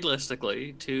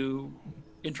 realistically, to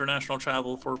international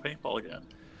travel for paintball again,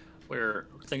 where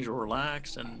things are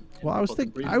relaxed and well, I was people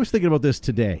can breathe? thinking about this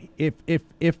today.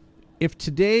 If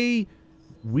today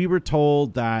we were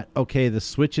told that okay, the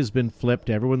switch has been flipped,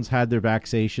 everyone's had their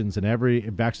vaccinations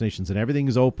and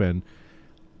everything's open,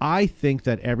 I think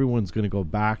that everyone's going to go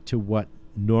back to what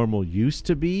normal used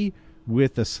to be,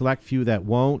 with a select few that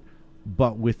won't.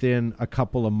 But within a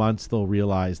couple of months, they'll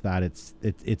realize that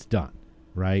it's done,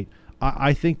 right?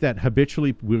 I think that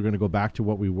habitually we're going to go back to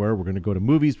what we were. We're going to go to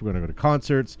movies. We're going to go to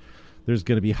concerts. There's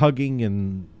going to be hugging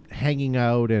and hanging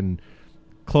out and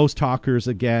close talkers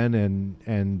again,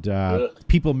 and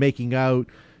people making out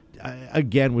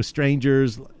again with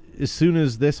strangers. As soon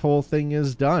as this whole thing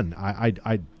is done, I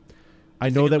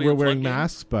know that we're wearing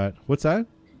masks, but what's that?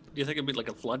 Do you think it'd be like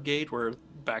a floodgate where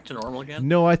back to normal again?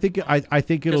 No, I think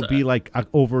it'll be like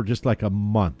over just like a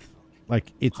month.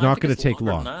 Like it's not going to take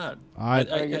long. I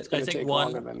think it's going to take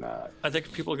longer one. than that. I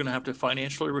think people are going to have to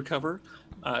financially recover,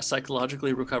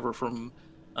 psychologically recover from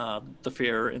the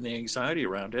fear and the anxiety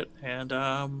around it, and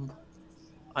I'm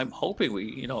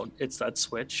hoping it's that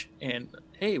switch, and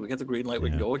hey, we get the green light, we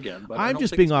can go again. But I'm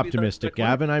just being optimistic,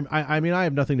 Gavin. I mean, I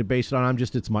have nothing to base it on.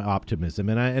 It's my optimism,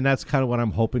 and that's kind of what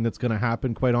I'm hoping that's going to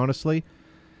happen. Quite honestly,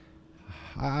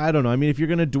 I don't know. I mean, if you're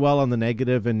going to dwell on the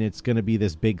negative and it's going to be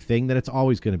this big thing, then it's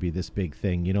always going to be this big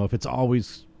thing. You know, if it's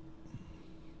always,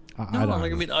 I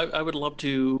mean, I would love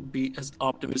to be as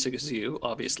optimistic as you,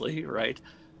 obviously, right?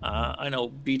 I know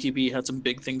BTB had some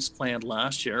big things planned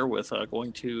last year with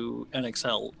going to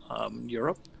NXL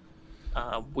Europe.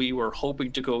 We were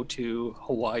hoping to go to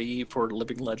Hawaii for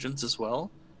Living Legends as well.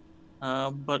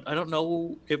 But I don't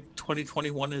know if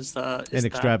 2021 is an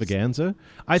extravaganza.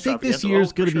 I think this year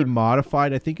is going to be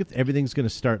modified. I think everything's going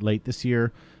to start late this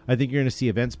year. I think you're going to see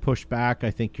events pushed back. I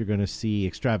think you're going to see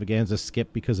extravaganza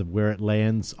skip because of where it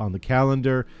lands on the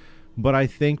calendar. But I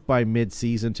think by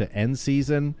mid-season to end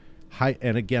season,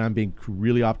 and again, I'm being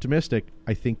really optimistic,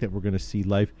 I think that we're going to see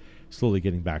life slowly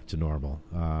getting back to normal.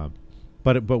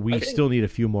 But we still need a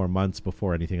few more months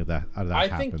before anything of that happens. I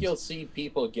think you'll see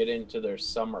people get into their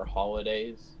summer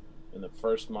holidays, and the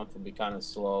first month will be kind of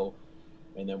slow.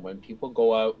 And then when people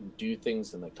go out and do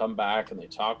things and they come back and they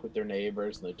talk with their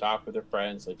neighbors and they talk with their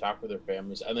friends, they talk with their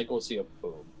families, and they go see a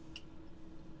boom.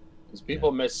 Because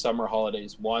people miss summer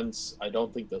holidays once, I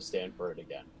don't think they'll stand for it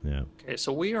again. Yeah. Okay,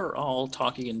 so we are all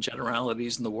talking in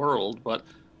generalities in the world, but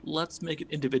let's make it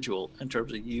individual in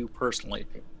terms of you personally.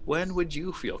 When would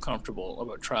you feel comfortable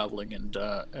about traveling and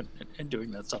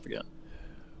doing that stuff again?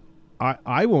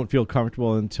 I won't feel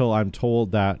comfortable until I'm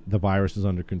told that the virus is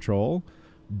under control.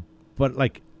 But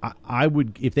like I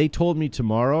would, if they told me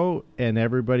tomorrow and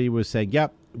everybody was saying,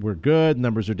 "Yep, we're good,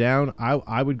 numbers are down,"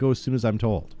 I would go as soon as I'm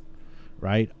told,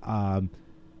 right?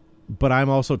 But I'm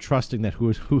also trusting that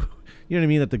who you know what I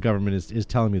mean, that the government is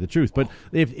telling me the truth. But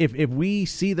if we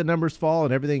see the numbers fall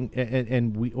and everything,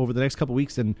 and we over the next couple of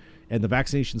weeks and the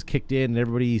vaccinations kicked in and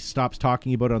everybody stops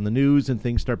talking about it on the news and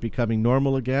things start becoming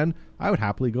normal again, I would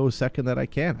happily go a second that I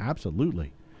can,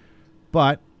 absolutely.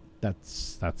 But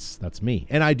that's me,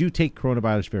 and I do take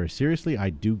coronavirus very seriously.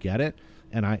 I do get it,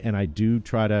 and I do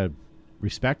try to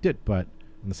respect it. But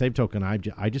on the same token, I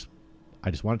just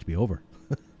want it to be over.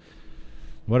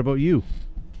 What about you?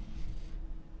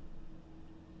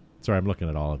 Sorry, I'm looking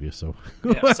at all of you, so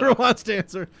whoever wants to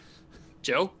answer.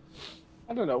 Joe?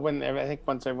 I don't know. I think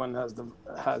once everyone has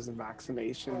the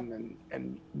vaccination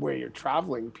and where you're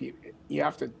traveling, you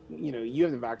have to, you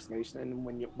have the vaccination,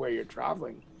 and where you're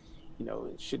traveling,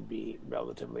 it should be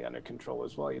relatively under control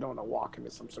as well. You don't want to walk into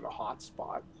some sort of hot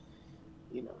spot.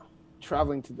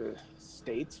 Traveling to the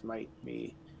States might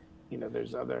be,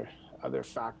 there's other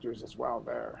factors as well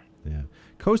there. Yeah.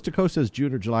 Coast to Coast says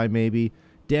June or July maybe.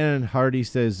 Dan Hardy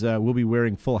says we'll be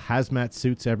wearing full hazmat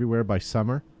suits everywhere by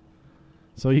summer.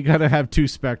 So you got to have two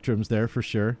spectrums there for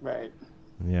sure. Right.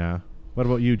 Yeah. What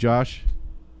about you, Josh?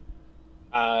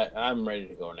 I'm ready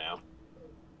to go now.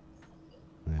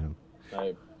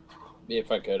 Yeah.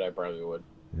 If I could, I probably would.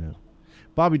 Yeah.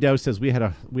 Bobby Dow says we had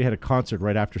a concert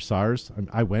right after SARS.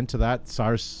 I went to that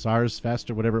SARS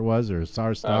Fest or whatever it was, or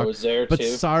SARS Stock. I was there but too.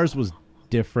 SARS was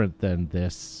different than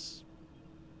this.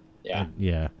 Yeah.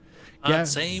 Yeah.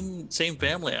 Same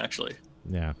family actually.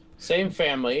 Yeah. Same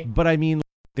family. But I mean,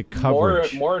 the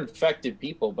coverage. More infected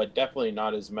people, but definitely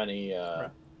not as many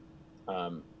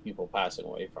people passing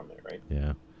away from it, right?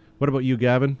 Yeah. What about you,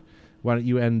 Gavin? Why don't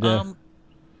you end?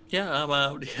 Yeah, I'm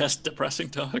out. Yes, depressing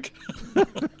talk.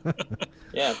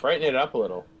 Yeah, brighten it up a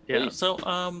little. Yeah. Please. So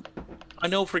I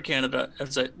know for Canada,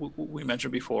 as we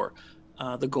mentioned before,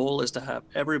 the goal is to have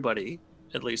everybody,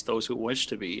 at least those who wish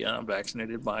to be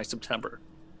vaccinated, by September.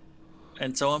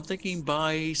 And so I'm thinking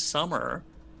by summer,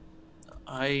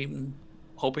 I'm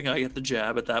hoping I get the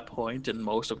jab at that point, and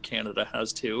most of Canada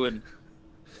has too, and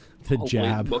The hopefully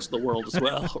jab. most of the world as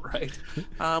well, right?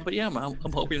 But yeah,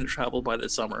 I'm hoping to travel by the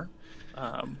summer,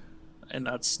 and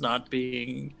that's not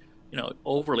being,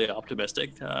 overly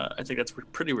optimistic. I think that's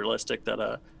pretty realistic that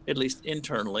at least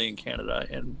internally in Canada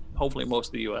and hopefully most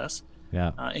of the U.S.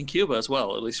 Yeah. In Cuba as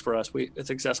well, at least for us, it's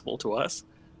accessible to us.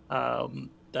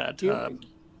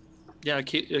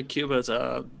 Cuba's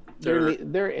They're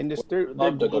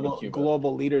Love to go to global, Cuba.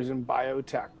 global leaders in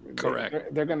biotech.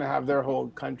 Correct. They're going to have their whole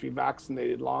country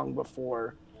vaccinated long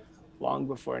before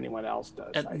anyone else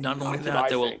does. and not only That's what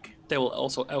that, I think. they will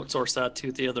also outsource that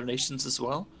to the other nations as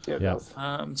well. Yeah, Yeah.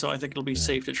 those- So I think it'll be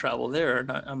safe to travel there.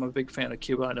 And I'm a big fan of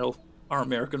Cuba. I know our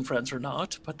American friends are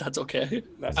not, but that's okay.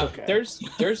 that's okay.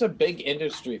 There's a big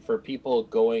industry for people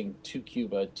going to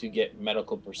Cuba to get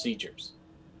medical procedures.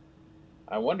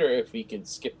 I wonder if we could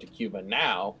skip to Cuba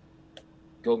now,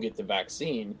 go get the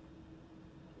vaccine,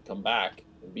 come back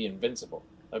and be invincible.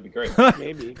 That'd be great.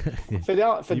 Maybe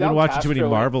Fidel You've been watching too many Castro-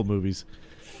 Marvel movies.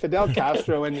 Fidel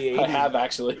Castro in the I 80s have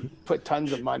actually. put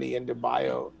tons of money into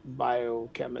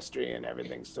biochemistry and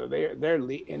everything. So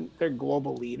they're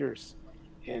global leaders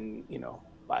in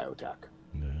biotech.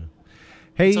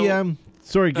 Hey, So-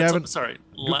 sorry, Gavin. Sorry.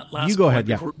 you Last go point ahead,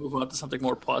 yeah. before we move on to something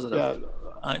more positive. Yeah,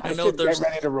 I I know should there's get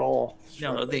ready to roll.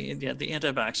 the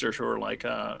anti-vaxxers who are like,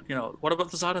 what about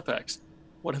the side effects?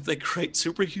 What if they create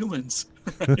superhumans?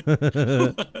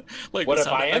 Like, What the if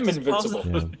sound I am effect is invincible?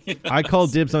 positive. I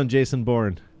called dibs on Jason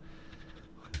Bourne.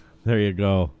 There you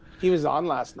go. He was on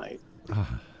last night.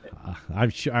 I'm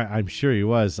sure he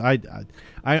was. I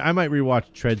might rewatch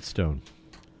Treadstone.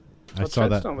 I saw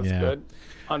that. Treadstone was Yeah, good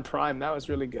on Prime. That was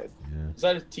really good. Is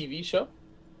that a TV show?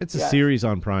 it's a Yeah. series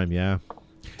on Prime. Yeah,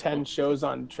 10 shows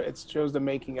on. It shows the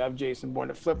making of Jason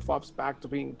Bourne. It flip flops back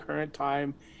between current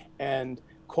time and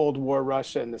Cold War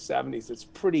Russia in the 70s. It's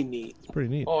pretty neat. it's pretty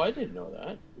neat. Oh, I didn't know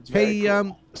that. It's very Hey,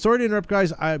 cool. sorry to interrupt,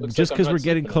 guys. Looks Just like I'm because not we're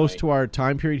getting sleeping close tonight. to our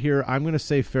time period here, I'm going to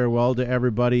say farewell to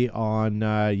everybody on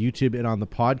YouTube and on the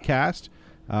podcast.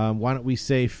 Why don't we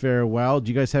say farewell?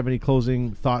 Do you guys have any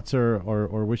closing thoughts or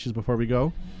wishes before we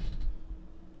go?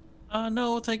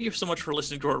 No, thank you so much for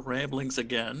listening to our ramblings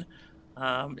again.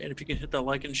 And if you can hit that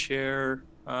like and share,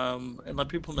 and let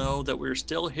people know that we're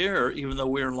still here, even though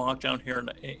we're in lockdown here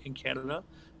in Canada,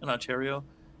 in Ontario,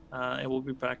 and we'll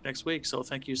be back next week. So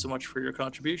thank you so much for your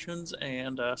contributions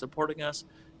and supporting us,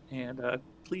 and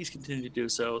please continue to do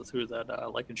so through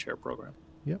that like and share program.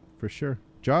 Yep, for sure.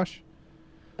 Josh?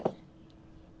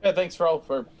 Yeah, thanks for all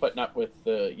for putting up with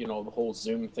the the whole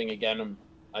Zoom thing again.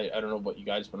 I don't know about you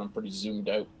guys, but I'm pretty zoomed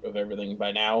out of everything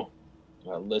by now.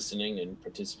 Listening and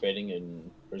participating and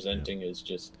presenting is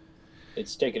just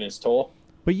it's taking its toll.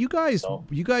 But you guys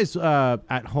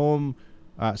at home,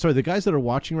 the guys that are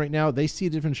watching right now, they see a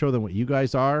different show than what you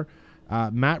guys are.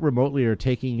 Matt remotely are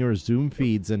taking your Zoom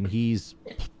feeds and he's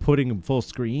putting them full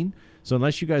screen. So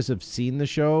unless you guys have seen the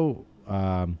show,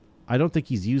 I don't think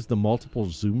he's used the multiple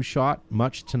zoom shot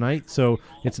much tonight. So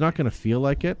it's not going to feel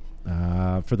like it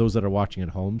for those that are watching at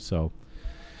home. So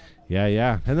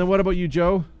yeah. And then what about you,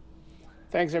 Joe?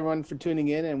 Thanks everyone for tuning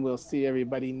in, and we'll see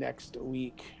everybody next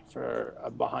week for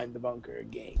a Behind the Bunker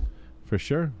game. For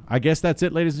sure. I guess that's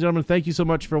it, ladies and gentlemen. Thank you so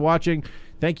much for watching.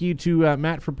 Thank you to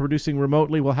Matt for producing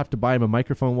remotely. We'll have to buy him a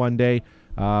microphone one day.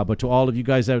 But to all of you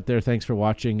guys out there, thanks for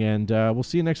watching, and we'll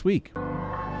see you next week.